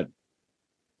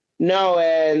 No,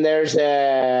 and there's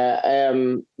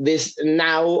this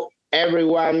now.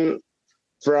 Everyone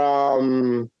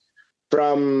from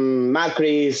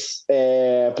Macri's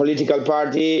political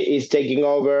party is taking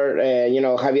over.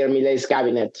 Javier Milei's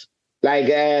cabinet. Like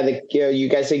you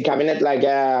guys say cabinet, like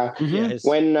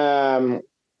when right.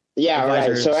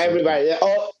 So everybody,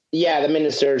 the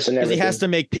ministers and everything. He has to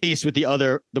make peace with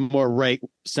the more right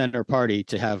center party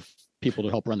to have people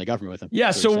to help run the government with him. Yeah.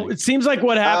 So it seems like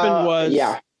what happened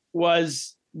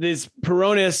was this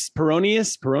Peronius,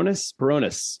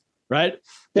 right?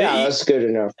 That's good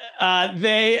enough.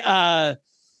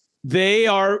 They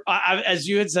are, as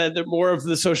you had said, they're more of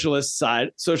the socialist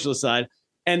side.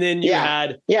 And then you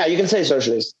had... Yeah, you can say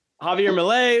socialist. Javier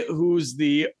Milei, who's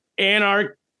the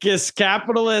anarchist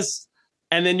capitalist.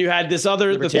 And then you had the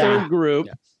third group.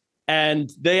 Yeah.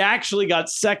 And they actually got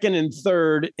second and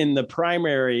third in the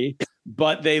primary,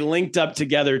 but they linked up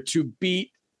together to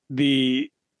beat the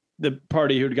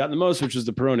party who'd gotten the most, which was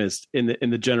the Peronist in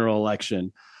the general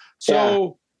election.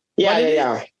 So...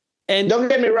 Yeah. And don't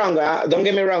get me wrong.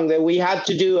 That we had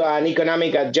to do an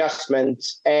economic adjustment,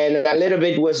 and a little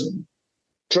bit was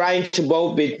trying to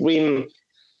vote between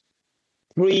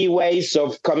three ways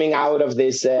of coming out of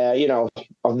this, of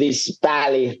this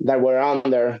valley that we're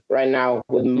under right now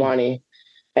with money,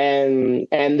 and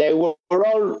they were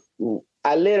all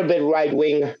a little bit right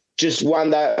wing. Just one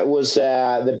that was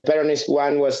the Peronist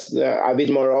one was a bit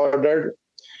more ordered,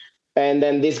 and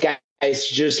then this guy is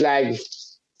just like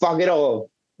fuck it all.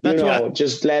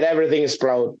 Just let everything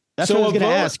explode. That's what I was going to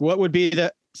ask. What would be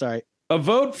a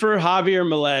vote for Javier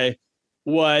Milei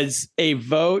was a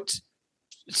vote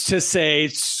to say,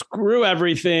 screw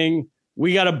everything.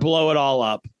 We got to blow it all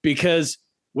up, because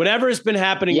whatever has been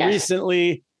happening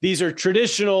recently, these are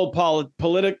traditional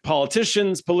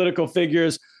politicians, political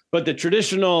figures, but the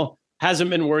traditional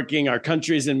hasn't been working. Our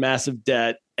country's in massive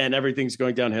debt and everything's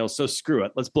going downhill. So screw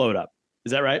it. Let's blow it up.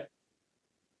 Is that right?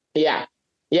 Yeah,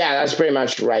 that's pretty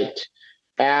much right.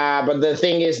 But the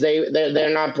thing is,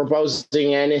 they're not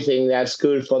proposing anything that's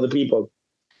good for the people.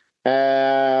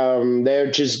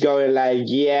 They're just going like,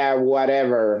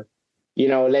 whatever.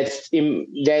 They're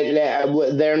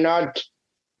not,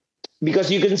 because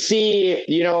you can see,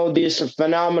 this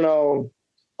phenomenon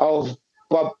of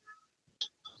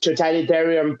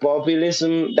totalitarian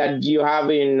populism that you have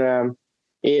in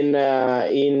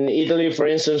Italy, for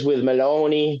instance, with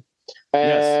Meloni.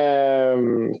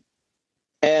 And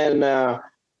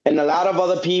a lot of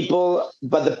other people,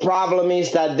 but the problem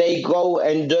is that they go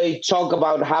and they talk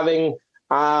about having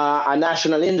a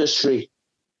national industry,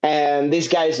 and these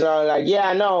guys are like,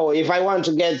 if I want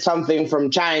to get something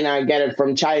from China, I get it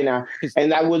from China,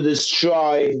 and that would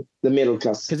destroy the middle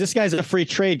class. Because this guy's a free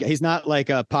trade guy. He's not like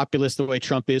a populist the way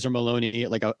Trump is, or Maloney,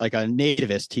 like a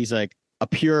nativist. He's like a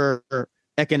pure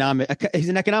He's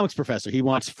an economics professor. He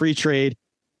wants free trade,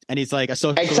 and he's like a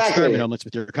social experiment almost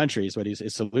with your country is what his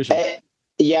solution.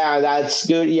 Yeah, that's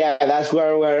good. Yeah, that's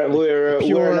where we're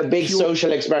in a big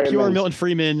social experiment. Pure Milton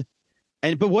Friedman.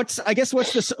 But what's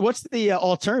the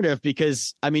alternative?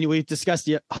 Because I mean, we've discussed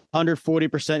the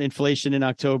 140% inflation in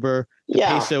October. The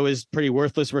peso is pretty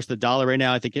worthless versus the dollar right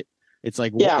now. I think it's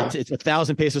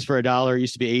 1,000 pesos for a dollar. It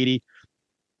used to be 80.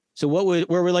 So where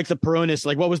were like the Peronists?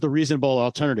 Like, what was the reasonable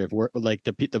alternative? Where like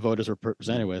the voters were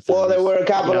presented with? Well, there were a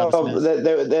couple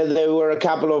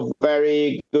of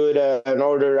very good and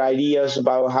ordered ideas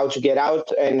about how to get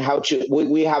out and how to.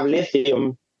 We have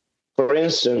lithium, for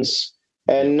instance,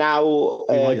 and now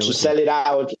to sell it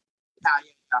out.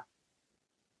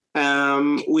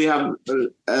 We have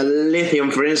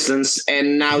lithium, for instance,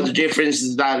 and now the difference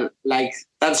is that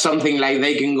that's something like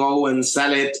they can go and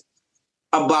sell it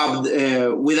above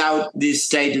without this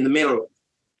state in the middle,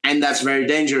 and that's very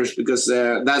dangerous because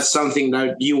that's something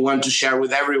that you want to share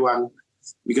with everyone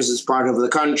because it's part of the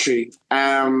country.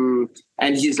 And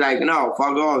he's like, no,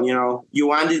 fuck all, you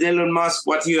want it, Elon Musk,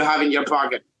 what do you have in your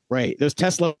pocket? Right, those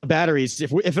Tesla batteries.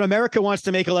 If America wants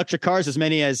to make electric cars as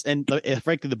many as, and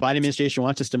frankly the Biden administration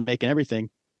wants us to make and everything,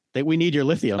 that we need your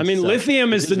lithium. I mean,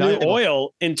 lithium is the new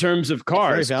oil in terms of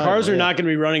cars. Cars are not going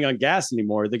to be running on gas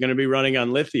anymore. They're going to be running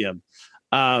on lithium.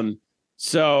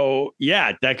 So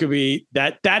yeah, that could be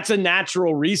that's a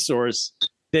natural resource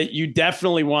that you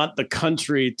definitely want the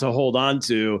country to hold on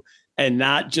to and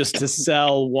not just to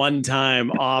sell one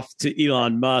time off to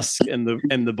Elon Musk and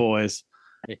the boys.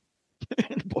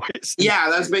 Yeah,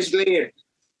 that's basically it.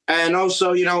 And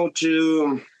also,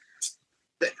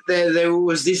 there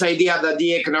was this idea that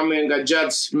the economic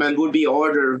adjustment would be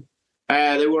ordered.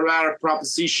 There were a lot of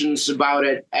propositions about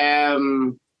it.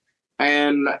 And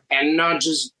not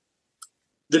just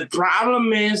the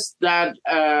problem is that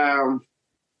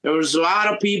there was a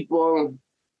lot of people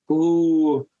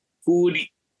who would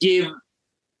give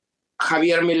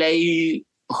Javier Milei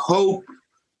hope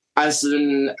as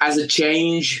a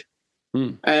change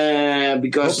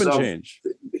because hope and of change.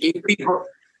 People.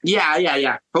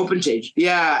 Yeah, hope and change.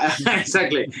 Yeah,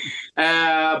 exactly.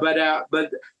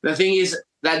 But the thing is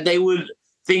that they would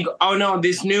think, oh no,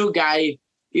 this new guy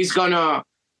is gonna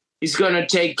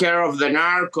take care of the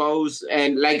narcos.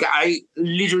 And like, I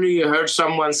literally heard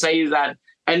someone say that,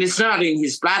 and it's not in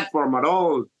his platform at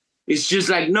all. It's just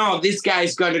like, no, this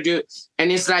guy's going to do.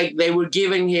 And it's like they were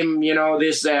giving him,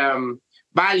 this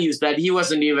values that he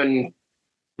wasn't even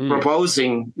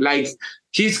proposing. Like,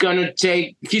 he's going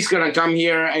to come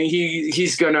here and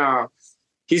he's going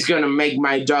to make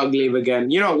my dog live again.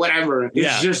 Whatever.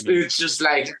 It's just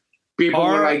like people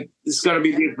were like, it's going to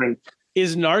be different.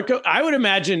 Is narco? I would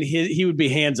imagine he would be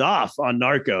hands off on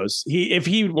narcos. If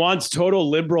he wants total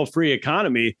liberal free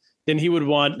economy, then he would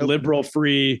want liberal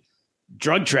free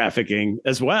drug trafficking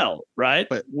as well, right?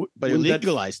 But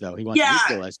legalized though. He wants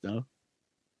legalized though.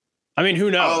 I mean, who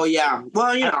knows? Oh yeah.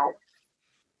 Well,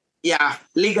 legalized.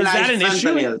 Is that an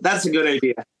issue? That's a good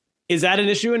idea. Is that an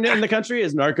issue in the country?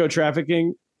 Is narco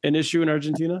trafficking an issue in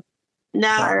Argentina?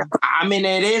 No, I mean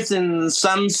it is in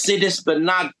some cities, but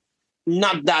not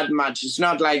that much. It's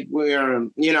not like we're,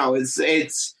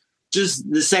 it's just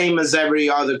the same as every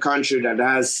other country that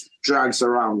has drugs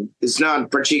around. It's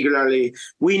not particularly,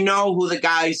 we know who the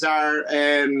guys are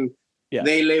and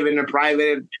they live in a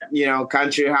private,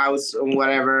 country house or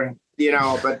whatever,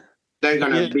 but they're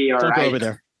going to be all right. Over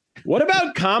there. What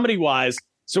about comedy wise?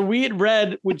 So we had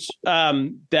read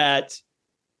that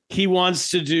he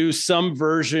wants to do some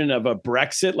version of a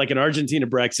Brexit, like an Argentina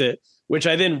Brexit, which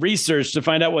I then researched to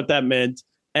find out what that meant.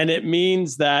 And it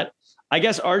means that I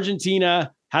guess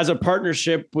Argentina has a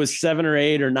partnership with 7 or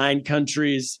 8 or 9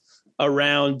 countries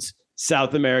around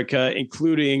South America,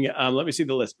 including, let me see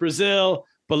the list, Brazil,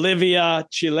 Bolivia,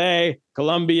 Chile,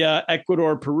 Colombia,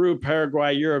 Ecuador, Peru,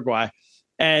 Paraguay, Uruguay.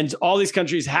 And all these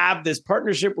countries have this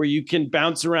partnership where you can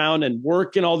bounce around and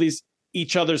work in all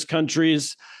each other's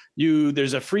countries.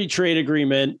 There's a free trade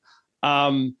agreement.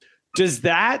 Does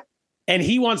that, and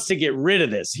he wants to get rid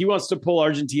of this. He wants to pull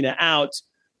Argentina out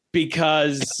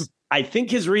because I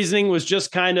think his reasoning was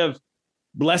just kind of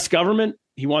less government.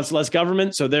 He wants less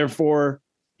government. So therefore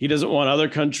he doesn't want other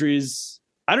countries.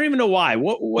 I don't even know why.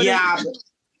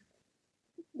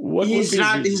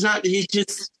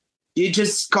 He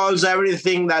just calls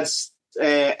everything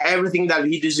everything that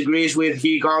he disagrees with.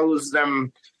 He calls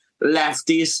them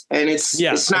lefties, and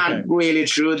it's not really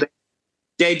true.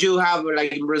 They do have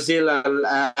like Brazil,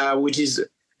 which is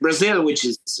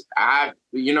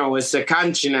it's a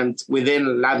continent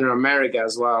within Latin America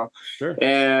as well. Sure.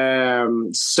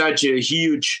 Such a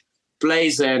huge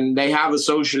place, and they have a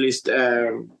socialist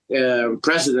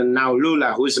president now,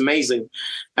 Lula, who's amazing,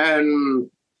 and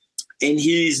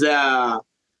he's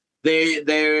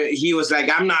he was like,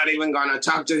 I'm not even gonna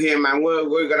talk to him, and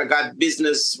we're gonna got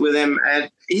business with him,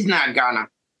 and he's not gonna.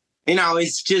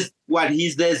 It's just what he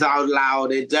says out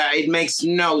loud. It makes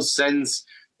no sense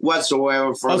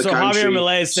whatsoever for the country. Javier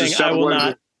Milei is saying,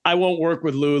 I won't work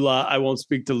with Lula. I won't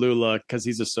speak to Lula because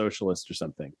he's a socialist or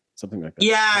something like that.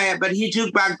 Yeah, but he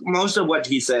took back most of what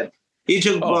he said. He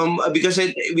took because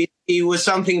it was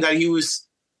something that he was,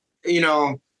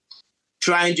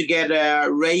 trying to get a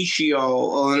ratio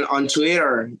on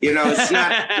Twitter. It's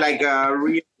not like a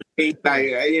real thing.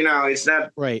 It's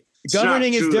not right.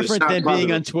 Governing is different than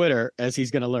being on Twitter, as he's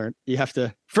going to learn. You have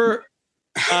to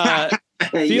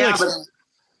Felix,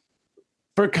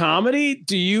 for comedy,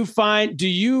 is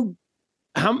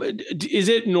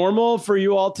it normal for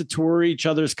you all to tour each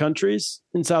other's countries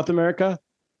in South America,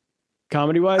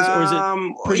 comedy wise, or is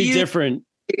it pretty different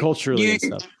culturally and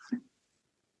stuff?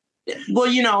 Well,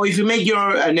 if you make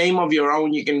a name of your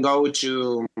own, you can go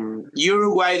to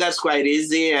Uruguay. That's quite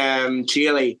easy.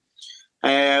 Chile.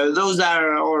 Those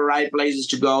are all right places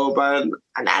to go, but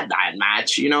not that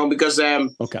much, because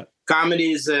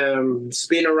comedy is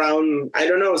been around, I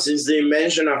don't know, since the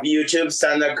invention of YouTube,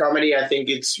 stand-up comedy. I think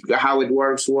it's how it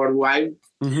works worldwide.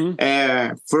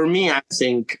 Mm-hmm. For me, I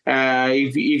think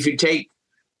if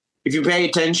you pay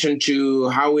attention to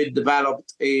how it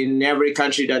developed in every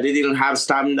country that they didn't have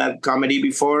stand-up comedy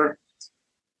before,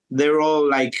 they're all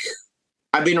like,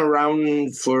 I've been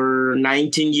around for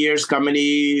 19 years.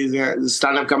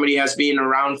 Stand-up comedy has been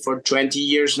around for 20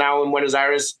 years now in Buenos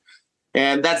Aires.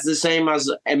 And that's the same as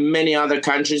in many other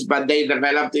countries, but they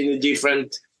developed in a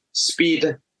different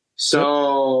speed.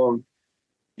 So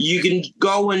you can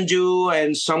go and do,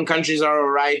 and some countries are all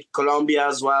right, Colombia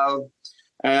as well.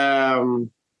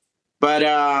 But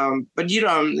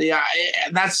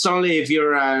that's only if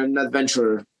you're an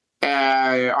adventurer.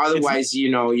 Otherwise,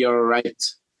 you're right.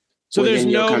 So there's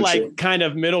no like kind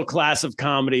of middle class of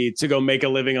comedy to go make a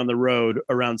living on the road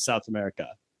around South America.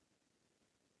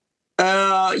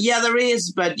 Yeah, there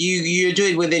is, but you do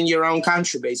it within your own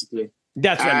country, basically.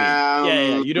 That's what I mean.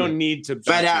 Yeah. You don't need to.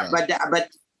 But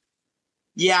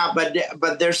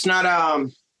there's not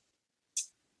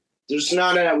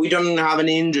we don't have an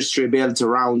industry built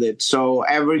around it. So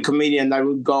every comedian that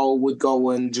would go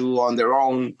and do on their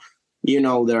own,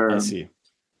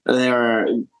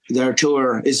 their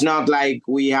tour. It's not like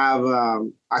we have a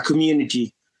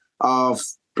community of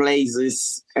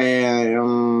places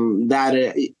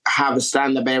that have a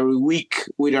stand-up every week.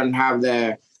 We don't have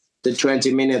the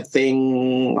 20-minute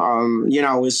thing.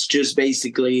 It's just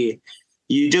basically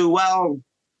you do well,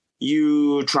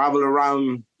 you travel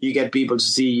around, you get people to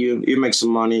see you, you make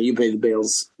some money, you pay the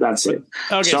bills. That's it.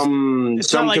 Okay, some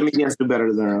comedians do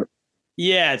better than others.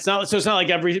 Yeah, it's not like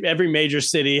every major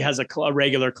city has a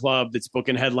regular club that's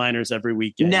booking headliners every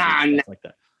weekend. Like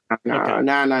that.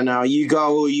 No. You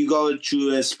go to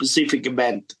a specific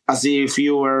event as if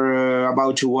you were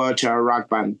about to watch a rock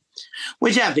band,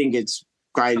 which I think it's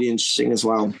quite interesting as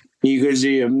well. Because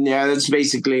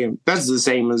that's the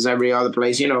same as every other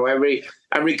place.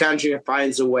 Every country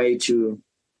finds a way to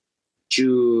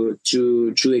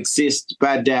exist,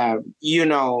 but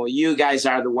you guys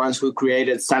are the ones who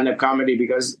created stand-up comedy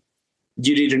because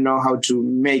you didn't know how to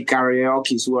make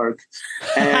karaoke's work.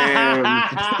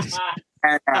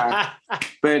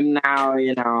 But now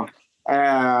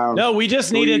no, we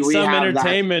just needed some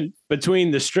entertainment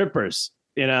between the strippers.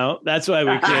 That's why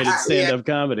we created stand-up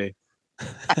comedy.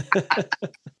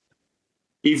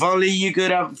 If only you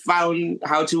could have found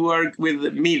how to work with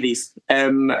MIDIs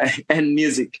and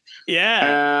music.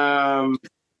 Yeah.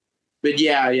 But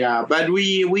But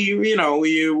we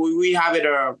have it.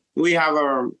 We have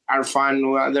our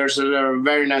fun. There's a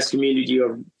very nice community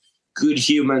of good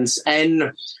humans,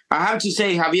 and I have to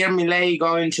say, Javier Milei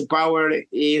going to power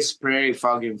is pretty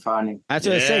fucking funny. That's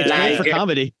what I say. It's great for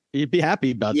comedy. You'd be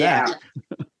happy about that.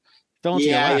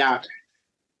 Yeah.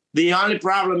 The only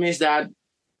problem is that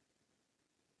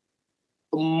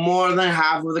more than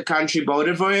half of the country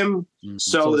voted for him.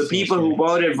 So the people who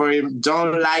voted for him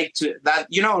don't like that,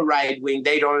 right wing,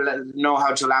 they don't know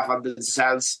how to laugh at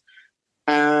themselves.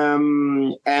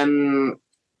 And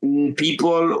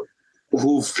people who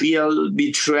will feel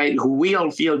betrayed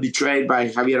by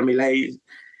Javier Milei,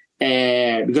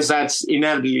 because that's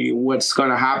inevitably what's going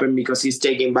to happen, because he's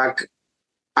taking back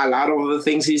a lot of the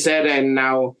things he said, and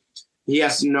now he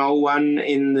has no one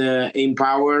in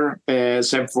power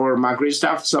except for Macri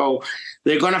stuff. So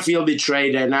they're going to feel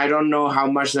betrayed, and I don't know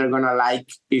how much they're going to like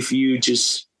if you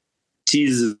just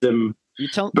tease them.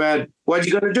 But what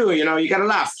you going to do? You got to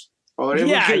laugh. or it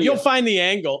will kill you. You'll find the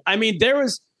angle. I mean, there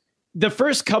was the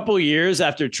first couple years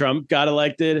after Trump got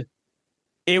elected.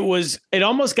 It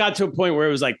almost got to a point where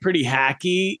it was like pretty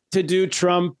hacky to do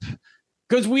Trump,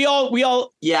 because we all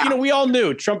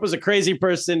knew Trump was a crazy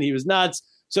person. He was nuts.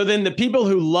 So then the people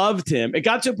who loved him, it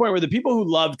got to a point where the people who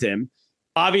loved him,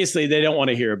 obviously they don't want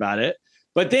to hear about it.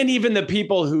 But then even the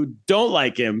people who don't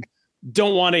like him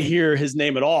don't want to hear his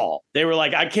name at all. They were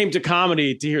like, I came to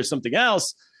comedy to hear something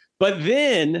else. But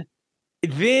then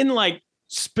like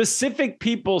specific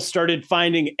people started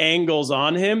finding angles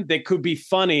on him that could be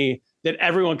funny, that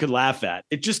everyone could laugh at.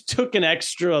 It just took an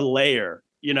extra layer,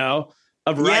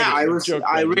 of writing. Yeah,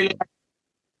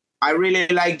 I really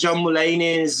like John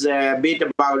Mulaney's bit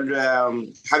about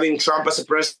having Trump as a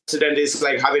president is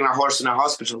like having a horse in a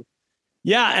hospital.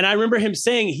 Yeah, and I remember him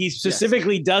saying he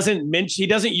specifically doesn't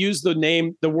use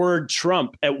the word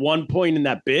Trump at one point in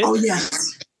that bit. Oh,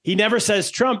 yes. He never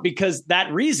says Trump because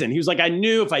that reason. He was like, I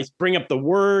knew if I bring up the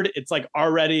word, it's like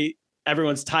already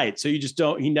everyone's tight. So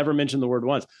he never mentioned the word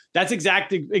once. That's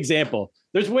exact example.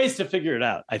 There's ways to figure it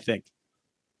out, I think.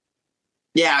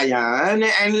 Yeah. And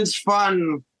it's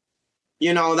fun.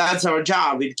 That's our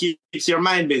job. It keeps your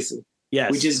mind busy.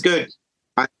 Yes. Which is good.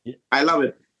 I love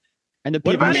it. And the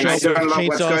people show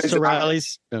chainsaws to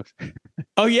rallies.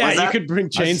 Oh yeah, you could bring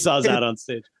chainsaws out on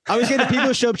stage. I was getting the people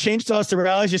who show up chainsaws to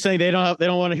rallies. You're saying they don't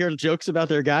want to hear jokes about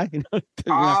their guy.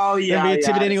 Oh yeah, maybe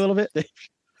intimidating a little bit.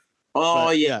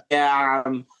 I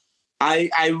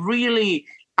really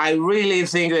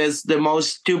think it's the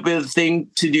most stupid thing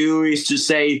to do is to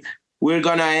say we're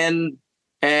gonna end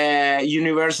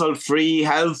universal free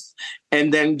health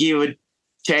and then give it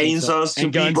chainsaws to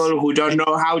people who don't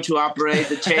know how to operate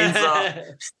the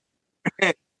chainsaw.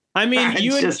 I mean,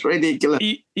 it's just ridiculous.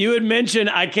 You had mentioned,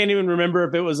 I can't even remember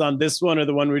if it was on this one or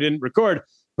the one we didn't record,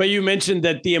 but you mentioned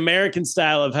that the American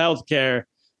style of healthcare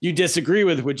you disagree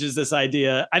with, which is this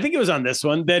idea. I think it was on this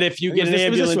one that if you get an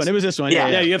ambulance, it was this one.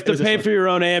 Yeah, you have to pay for your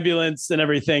own ambulance and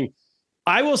everything.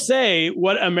 I will say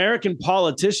what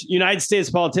United States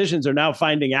politicians are now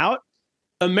finding out.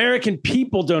 American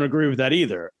people don't agree with that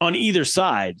either on either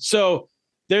side. So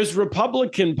there's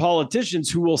Republican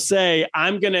politicians who will say,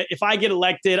 if I get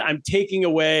elected, I'm taking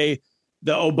away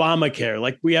the Obamacare.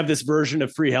 Like we have this version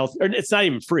of free health, or it's not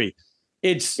even free.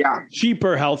 It's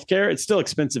cheaper healthcare. It's still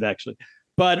expensive actually,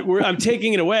 but I'm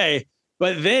taking it away.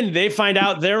 But then they find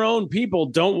out their own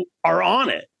people are on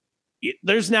it.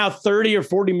 There's now 30 or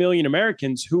 40 million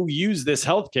Americans who use this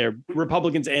healthcare,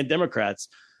 Republicans and Democrats.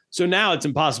 So now it's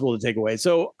impossible to take away.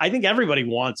 So I think everybody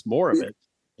wants more of it.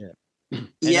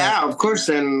 Yeah, of course.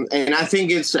 And I think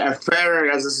it's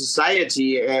fair as a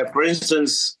society. For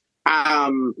instance,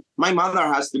 my mother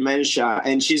has dementia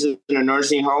and she's in a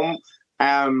nursing home.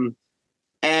 And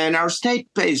our state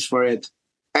pays for it.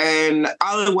 And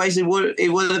otherwise it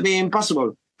would be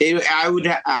impossible. I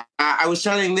was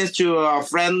telling this to a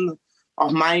friend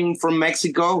of mine from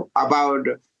Mexico about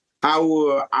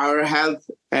how our health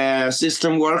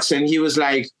system works, and he was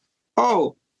like,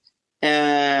 "Oh,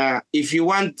 if you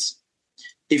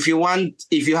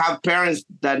have parents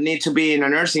that need to be in a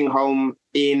nursing home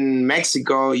in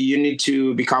Mexico, you need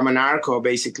to become a narco,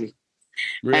 basically."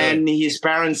 Really? And his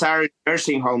parents are in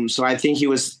nursing homes, so I think he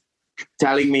was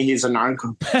telling me he's a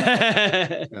narco.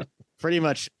 Yeah, pretty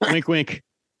much, wink, wink.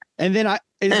 And then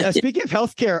speaking of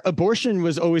healthcare, abortion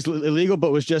was always illegal,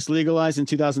 but was just legalized in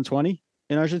 2020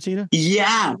 in Argentina.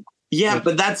 Yeah,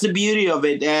 but that's the beauty of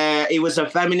it. It was a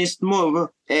feminist move.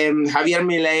 Javier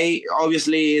Milei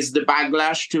obviously is the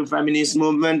backlash to feminist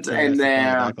movement,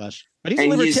 backlash. But he's a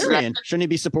libertarian. Shouldn't he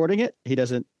be supporting it? He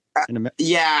doesn't.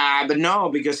 But no,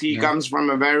 because he comes from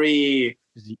the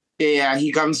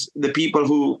people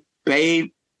who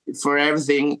pay for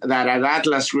everything that at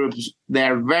Atlas groups,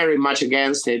 they're very much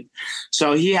against it.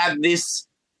 So he had this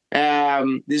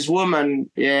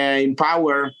woman in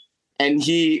power, and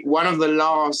one of the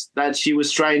laws that she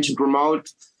was trying to promote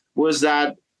was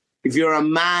that if you're a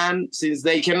man, since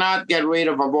they cannot get rid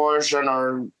of abortion,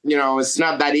 or it's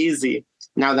not that easy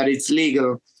now that it's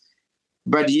legal.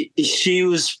 But she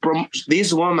was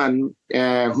this woman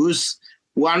who's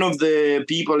one of the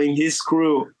people in his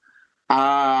crew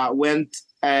went.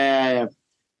 If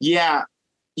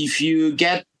you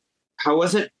get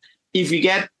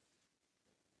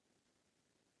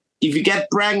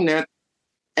pregnant,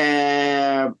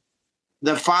 the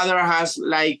father has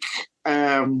like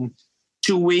 2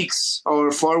 weeks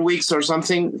or 4 weeks or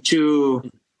something to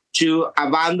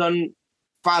abandon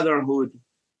fatherhood.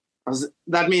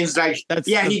 That means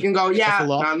he can go,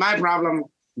 not my problem.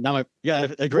 A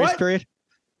grace period.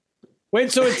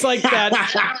 Wait, so it's like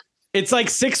that. It's like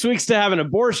 6 weeks to have an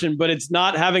abortion, but it's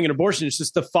not having an abortion. It's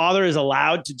just the father is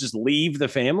allowed to just leave the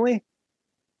family.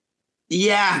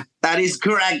 Yeah, that is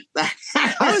correct.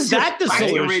 How is that the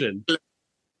solution?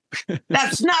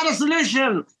 That's not a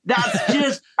solution. That's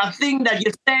just a thing that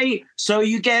you say so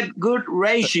you get good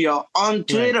ratio on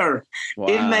Twitter. Wow.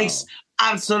 It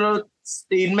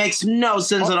makes no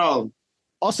sense at all.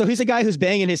 Also, he's a guy who's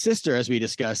banging his sister, as we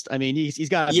discussed. I mean, he's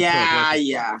got.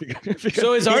 Yeah.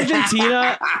 So is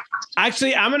Argentina?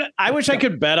 Actually, I wish I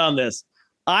could bet on this.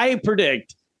 I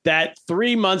predict that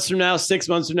 3 months from now, 6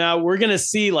 months from now, we're gonna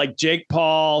see like Jake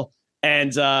Paul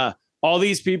and all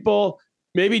these people.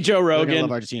 Maybe Joe Rogan,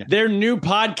 their new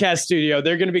podcast studio.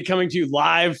 They're going to be coming to you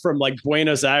live from like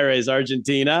Buenos Aires,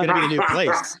 Argentina. It's going to be a new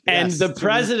place. And the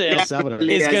president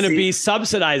is going to be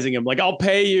subsidizing him. Like, I'll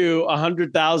pay you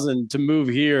 $100,000 to move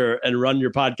here and run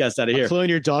your podcast out of here. I'll clone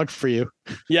your dog for you.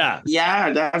 Yeah.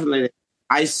 Yeah, definitely.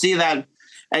 I see that.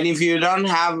 And if you don't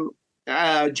have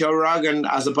Joe Rogan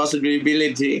as a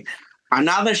possibility,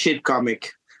 another shit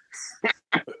comic.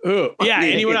 Ooh, yeah,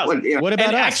 anyone else? What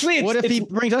about us? Actually, what if he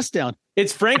brings us down?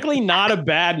 It's frankly not a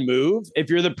bad move if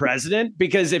you're the president,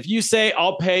 because if you say,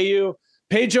 I'll pay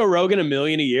Joe Rogan $1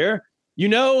 million a year, you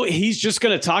know, he's just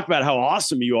going to talk about how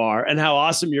awesome you are and how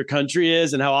awesome your country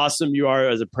is and how awesome you are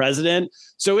as a president.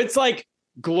 So it's like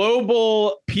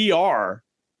global PR.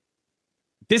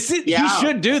 He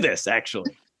should do this,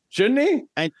 actually. Shouldn't he?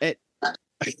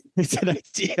 It's an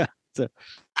idea.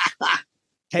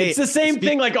 Hey, it's the same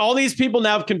thing. Like all these people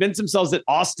now have convinced themselves that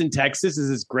Austin, Texas is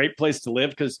this great place to live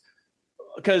because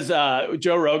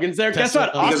Joe Rogan's there. Guess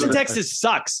what? Austin, Texas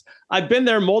sucks. I've been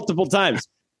there multiple times.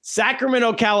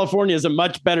 Sacramento, California is a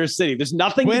much better city. There's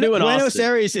nothing to do in Buenos Austin.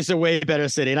 Aires is a way better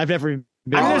city, and I've never been.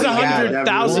 There's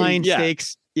 100,000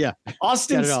 steaks. Yeah,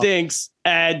 Austin stinks.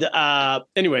 And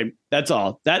anyway, that's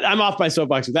all. That I'm off my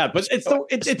soapbox with that. But it's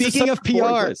speaking of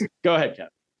PR. Go ahead, Kev.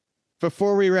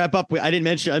 Before we wrap up, I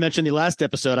mentioned the last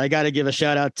episode. I got to give a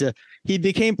shout out to, he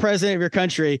became president of your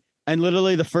country. And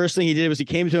literally the first thing he did was he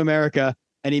came to America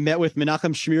and he met with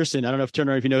Menachem Shmurson. I don't know if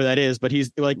Turner, if you know who that is, but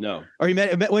he's like, no, or he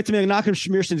went to Menachem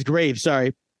Shmurson's grave.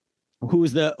 Sorry. Who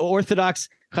was the Orthodox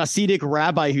Hasidic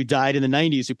rabbi who died in the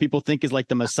 90s, who people think is like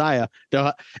the Messiah.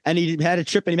 And he had a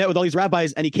trip and he met with all these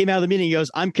rabbis and he came out of the meeting. He goes,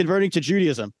 I'm converting to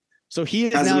Judaism. So he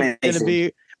is now going to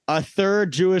be a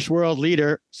third Jewish world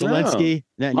leader, Zelensky,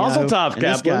 Mazel tov,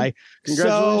 this guy.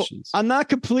 Congratulations. So I'm not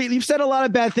completely. You've said a lot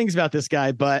of bad things about this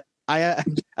guy, but I,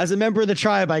 as a member of the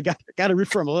tribe, I got to root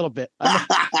for him a little bit.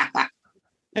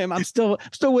 I'm still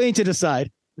waiting to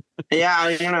decide. Yeah,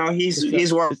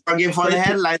 he's working for the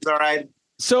headlines, all right.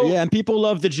 So yeah, and people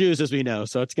love the Jews, as we know,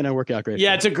 so it's going to work out great.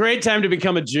 Yeah, it's a great time to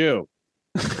become a Jew.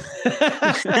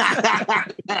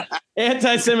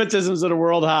 Anti-Semitism's at a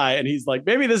world high, and he's like,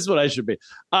 maybe this is what I should be.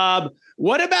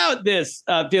 What about this,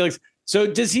 Felix? So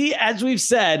does he, as we've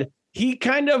said, he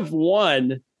kind of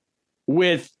won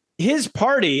with his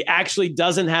party actually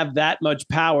doesn't have that much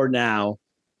power now.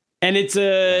 And it's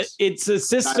a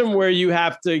system where you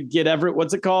have to get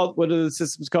what's it called? What are the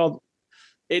systems called?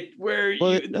 They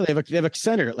have a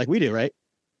senator like we do, right?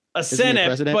 A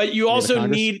Senate, but you also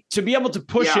need to be able to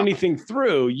push anything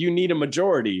through. You need a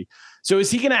majority. So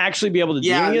is he going to actually be able to do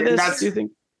any of this? Do you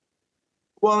think?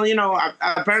 Well,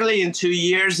 apparently in 2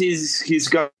 years he's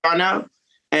gonna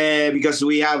because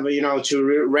we have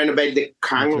to renovate the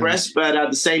Congress, but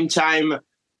at the same time,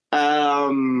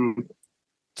 sorry,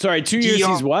 2 years.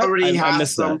 He's what? Already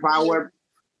has some power.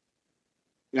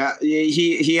 Yeah,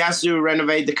 he has to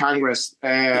renovate the Congress.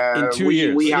 In 2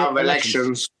 years, we have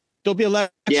elections. There'll be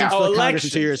elections for Congress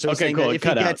in 2 years. So okay, cool. If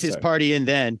he gets his party in,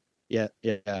 then that's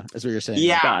what you're saying.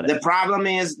 Yeah, the problem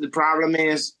is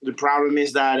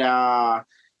that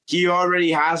he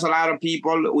already has a lot of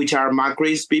people, which are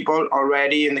Macri's people,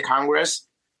 already in the Congress.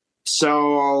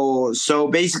 So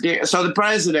basically, the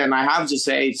president, I have to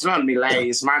say, it's not Milei,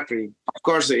 it's Macri. Of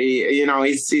course,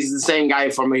 he's the same guy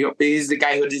he's the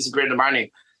guy who disappeared the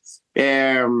money.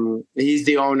 He's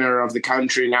the owner of the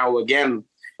country now again.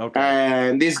 Okay.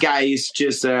 And this guy is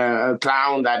just a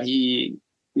clown that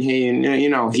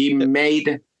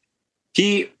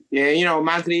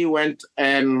Macri went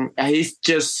and he's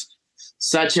just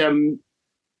such a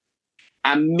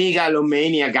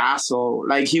megalomaniac asshole.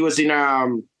 Like he was in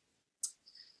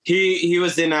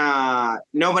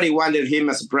nobody wanted him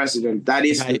as a president. That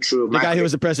is the truth. The guy who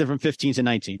was the president from 15 to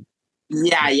 19.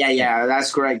 Yeah,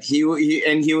 that's correct. He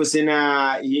was in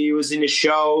a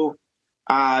show,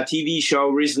 TV show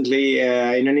recently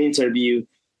in an interview,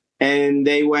 and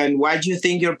they went, "Why do you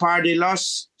think your party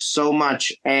lost so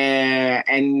much?"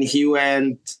 And he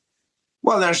went,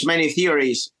 "Well, there's many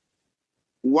theories.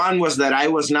 One was that I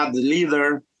was not the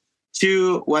leader.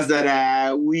 Two was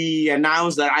that we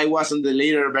announced that I wasn't the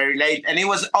leader very late, and it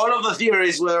was all of the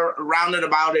theories were rounded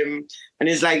about him, and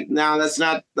it's like, no, that's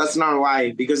not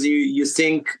why, because you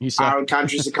sink our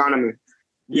country's economy.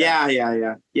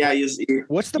 Yeah.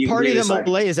 What's the party that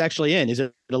Milei is actually in? Is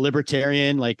it a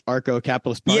libertarian, like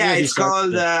arco-capitalist party? Yeah, it's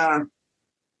called La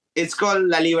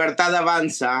Libertad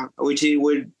Avanza, which it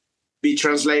would be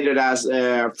translated as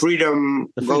freedom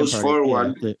goes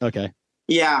forward. Yeah. Okay.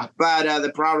 Yeah, but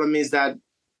the problem is that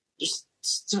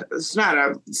it's not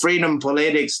a freedom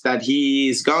politics that he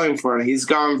is going for. He's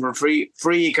going for free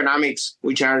economics,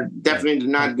 which are definitely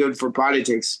not good for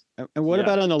politics. And what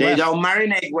about on the left? They don't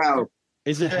marinate well.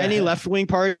 Is there any left-wing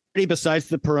party besides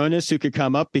the Peronis who could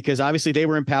come up? Because obviously they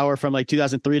were in power from like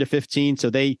 2003 to 15. So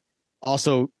they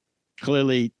also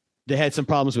clearly they had some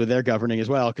problems with their governing as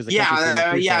well.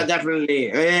 Definitely.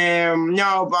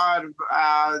 No, but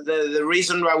the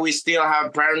reason why we still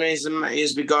have Peronism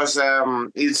is because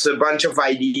it's a bunch of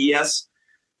ideas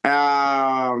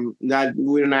that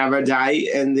will never die.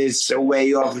 And it's a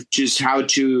way of just how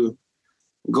to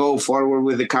go forward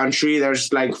with the country.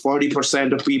 There's like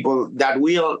 40% of people that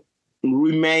will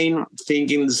remain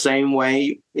thinking the same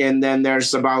way, and then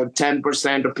there's about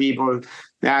 10% of people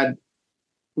that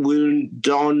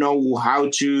don't know how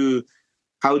to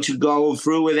go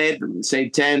through with it, say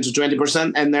 10 to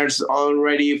 20%, and there's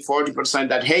already 40%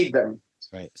 that hate them.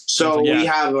 Right. So we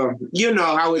have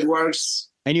how it works.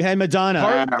 And you had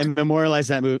Madonna and memorialize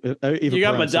that move. You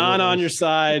got Madonna on your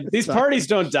side. These parties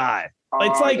don't die.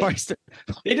 It's like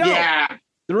they don't. Yeah,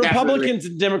 the Republicans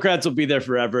and Democrats will be there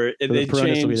forever. They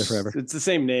change. Will be there forever. It's the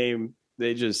same name.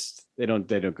 They don't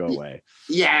go away.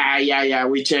 Yeah.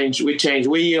 We change. We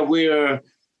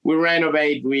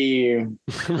renovate. We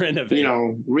renovate.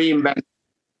 Reinvent.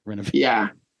 Renovate. Yeah.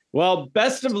 Well,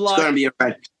 best of luck. It's gonna be all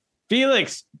right.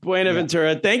 Felix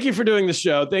Buenaventura, thank you for doing the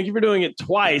show. Thank you for doing it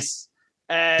twice.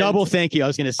 And double thank you. I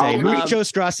was going to say,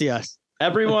 muchos gracias.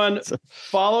 Everyone,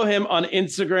 follow him on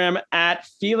Instagram at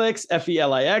Felix,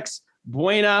 Felix,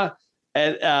 Buena,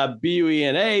 and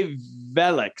Buena,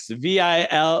 Velix,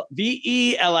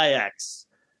 Velix.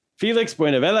 Felix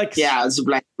Buenavelix. Yeah, it's a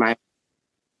black man.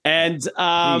 And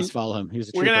please follow him.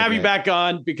 We're going to have you back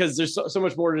on because there's so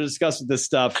much more to discuss with this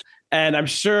stuff. And I'm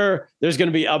sure there's going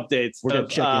to be updates of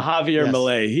Javier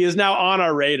Milei. He is now on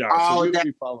our radar.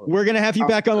 We're going to have you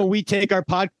back on when we take our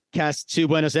podcast to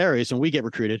Buenos Aires when we get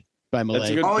recruited by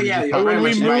Milei. When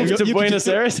we move to Buenos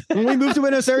Aires? When we move to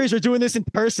Buenos Aires, we're doing this in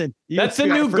person. That's the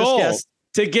new goal,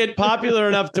 to get popular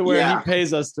enough to where he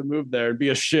pays us to move there and be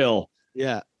a shill.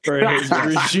 Yeah. For his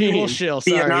regime. Shill,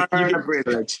 sorry.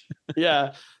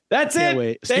 Yeah. That's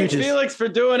it. Thanks, Felix, for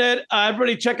doing it.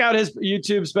 Everybody check out his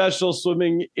YouTube special,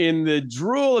 Swimming in the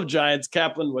Drool of Giants.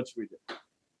 Kaplan, what should we do?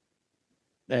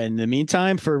 In the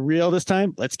meantime, for real this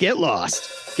time, let's get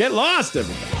lost. Get lost,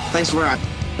 everybody. Thanks for that.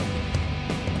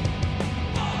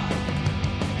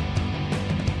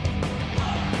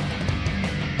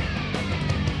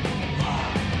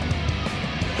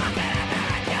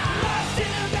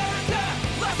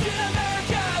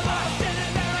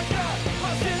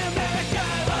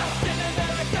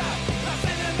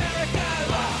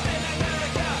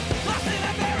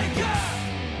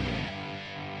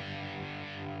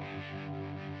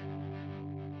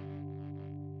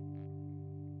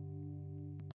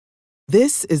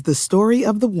 This is the story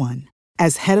of the one.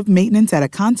 As head of maintenance at a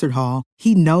concert hall,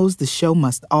 he knows the show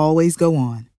must always go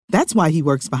on. That's why he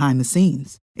works behind the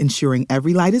scenes, ensuring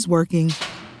every light is working,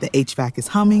 the HVAC is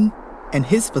humming, and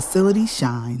his facility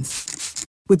shines.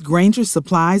 With Grainger's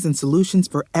supplies and solutions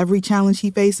for every challenge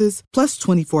he faces, plus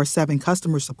 24/7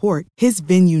 customer support, his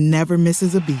venue never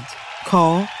misses a beat.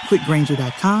 Call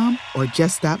quickgrainger.com or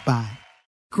just stop by.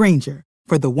 Grainger,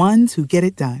 for the ones who get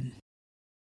it done.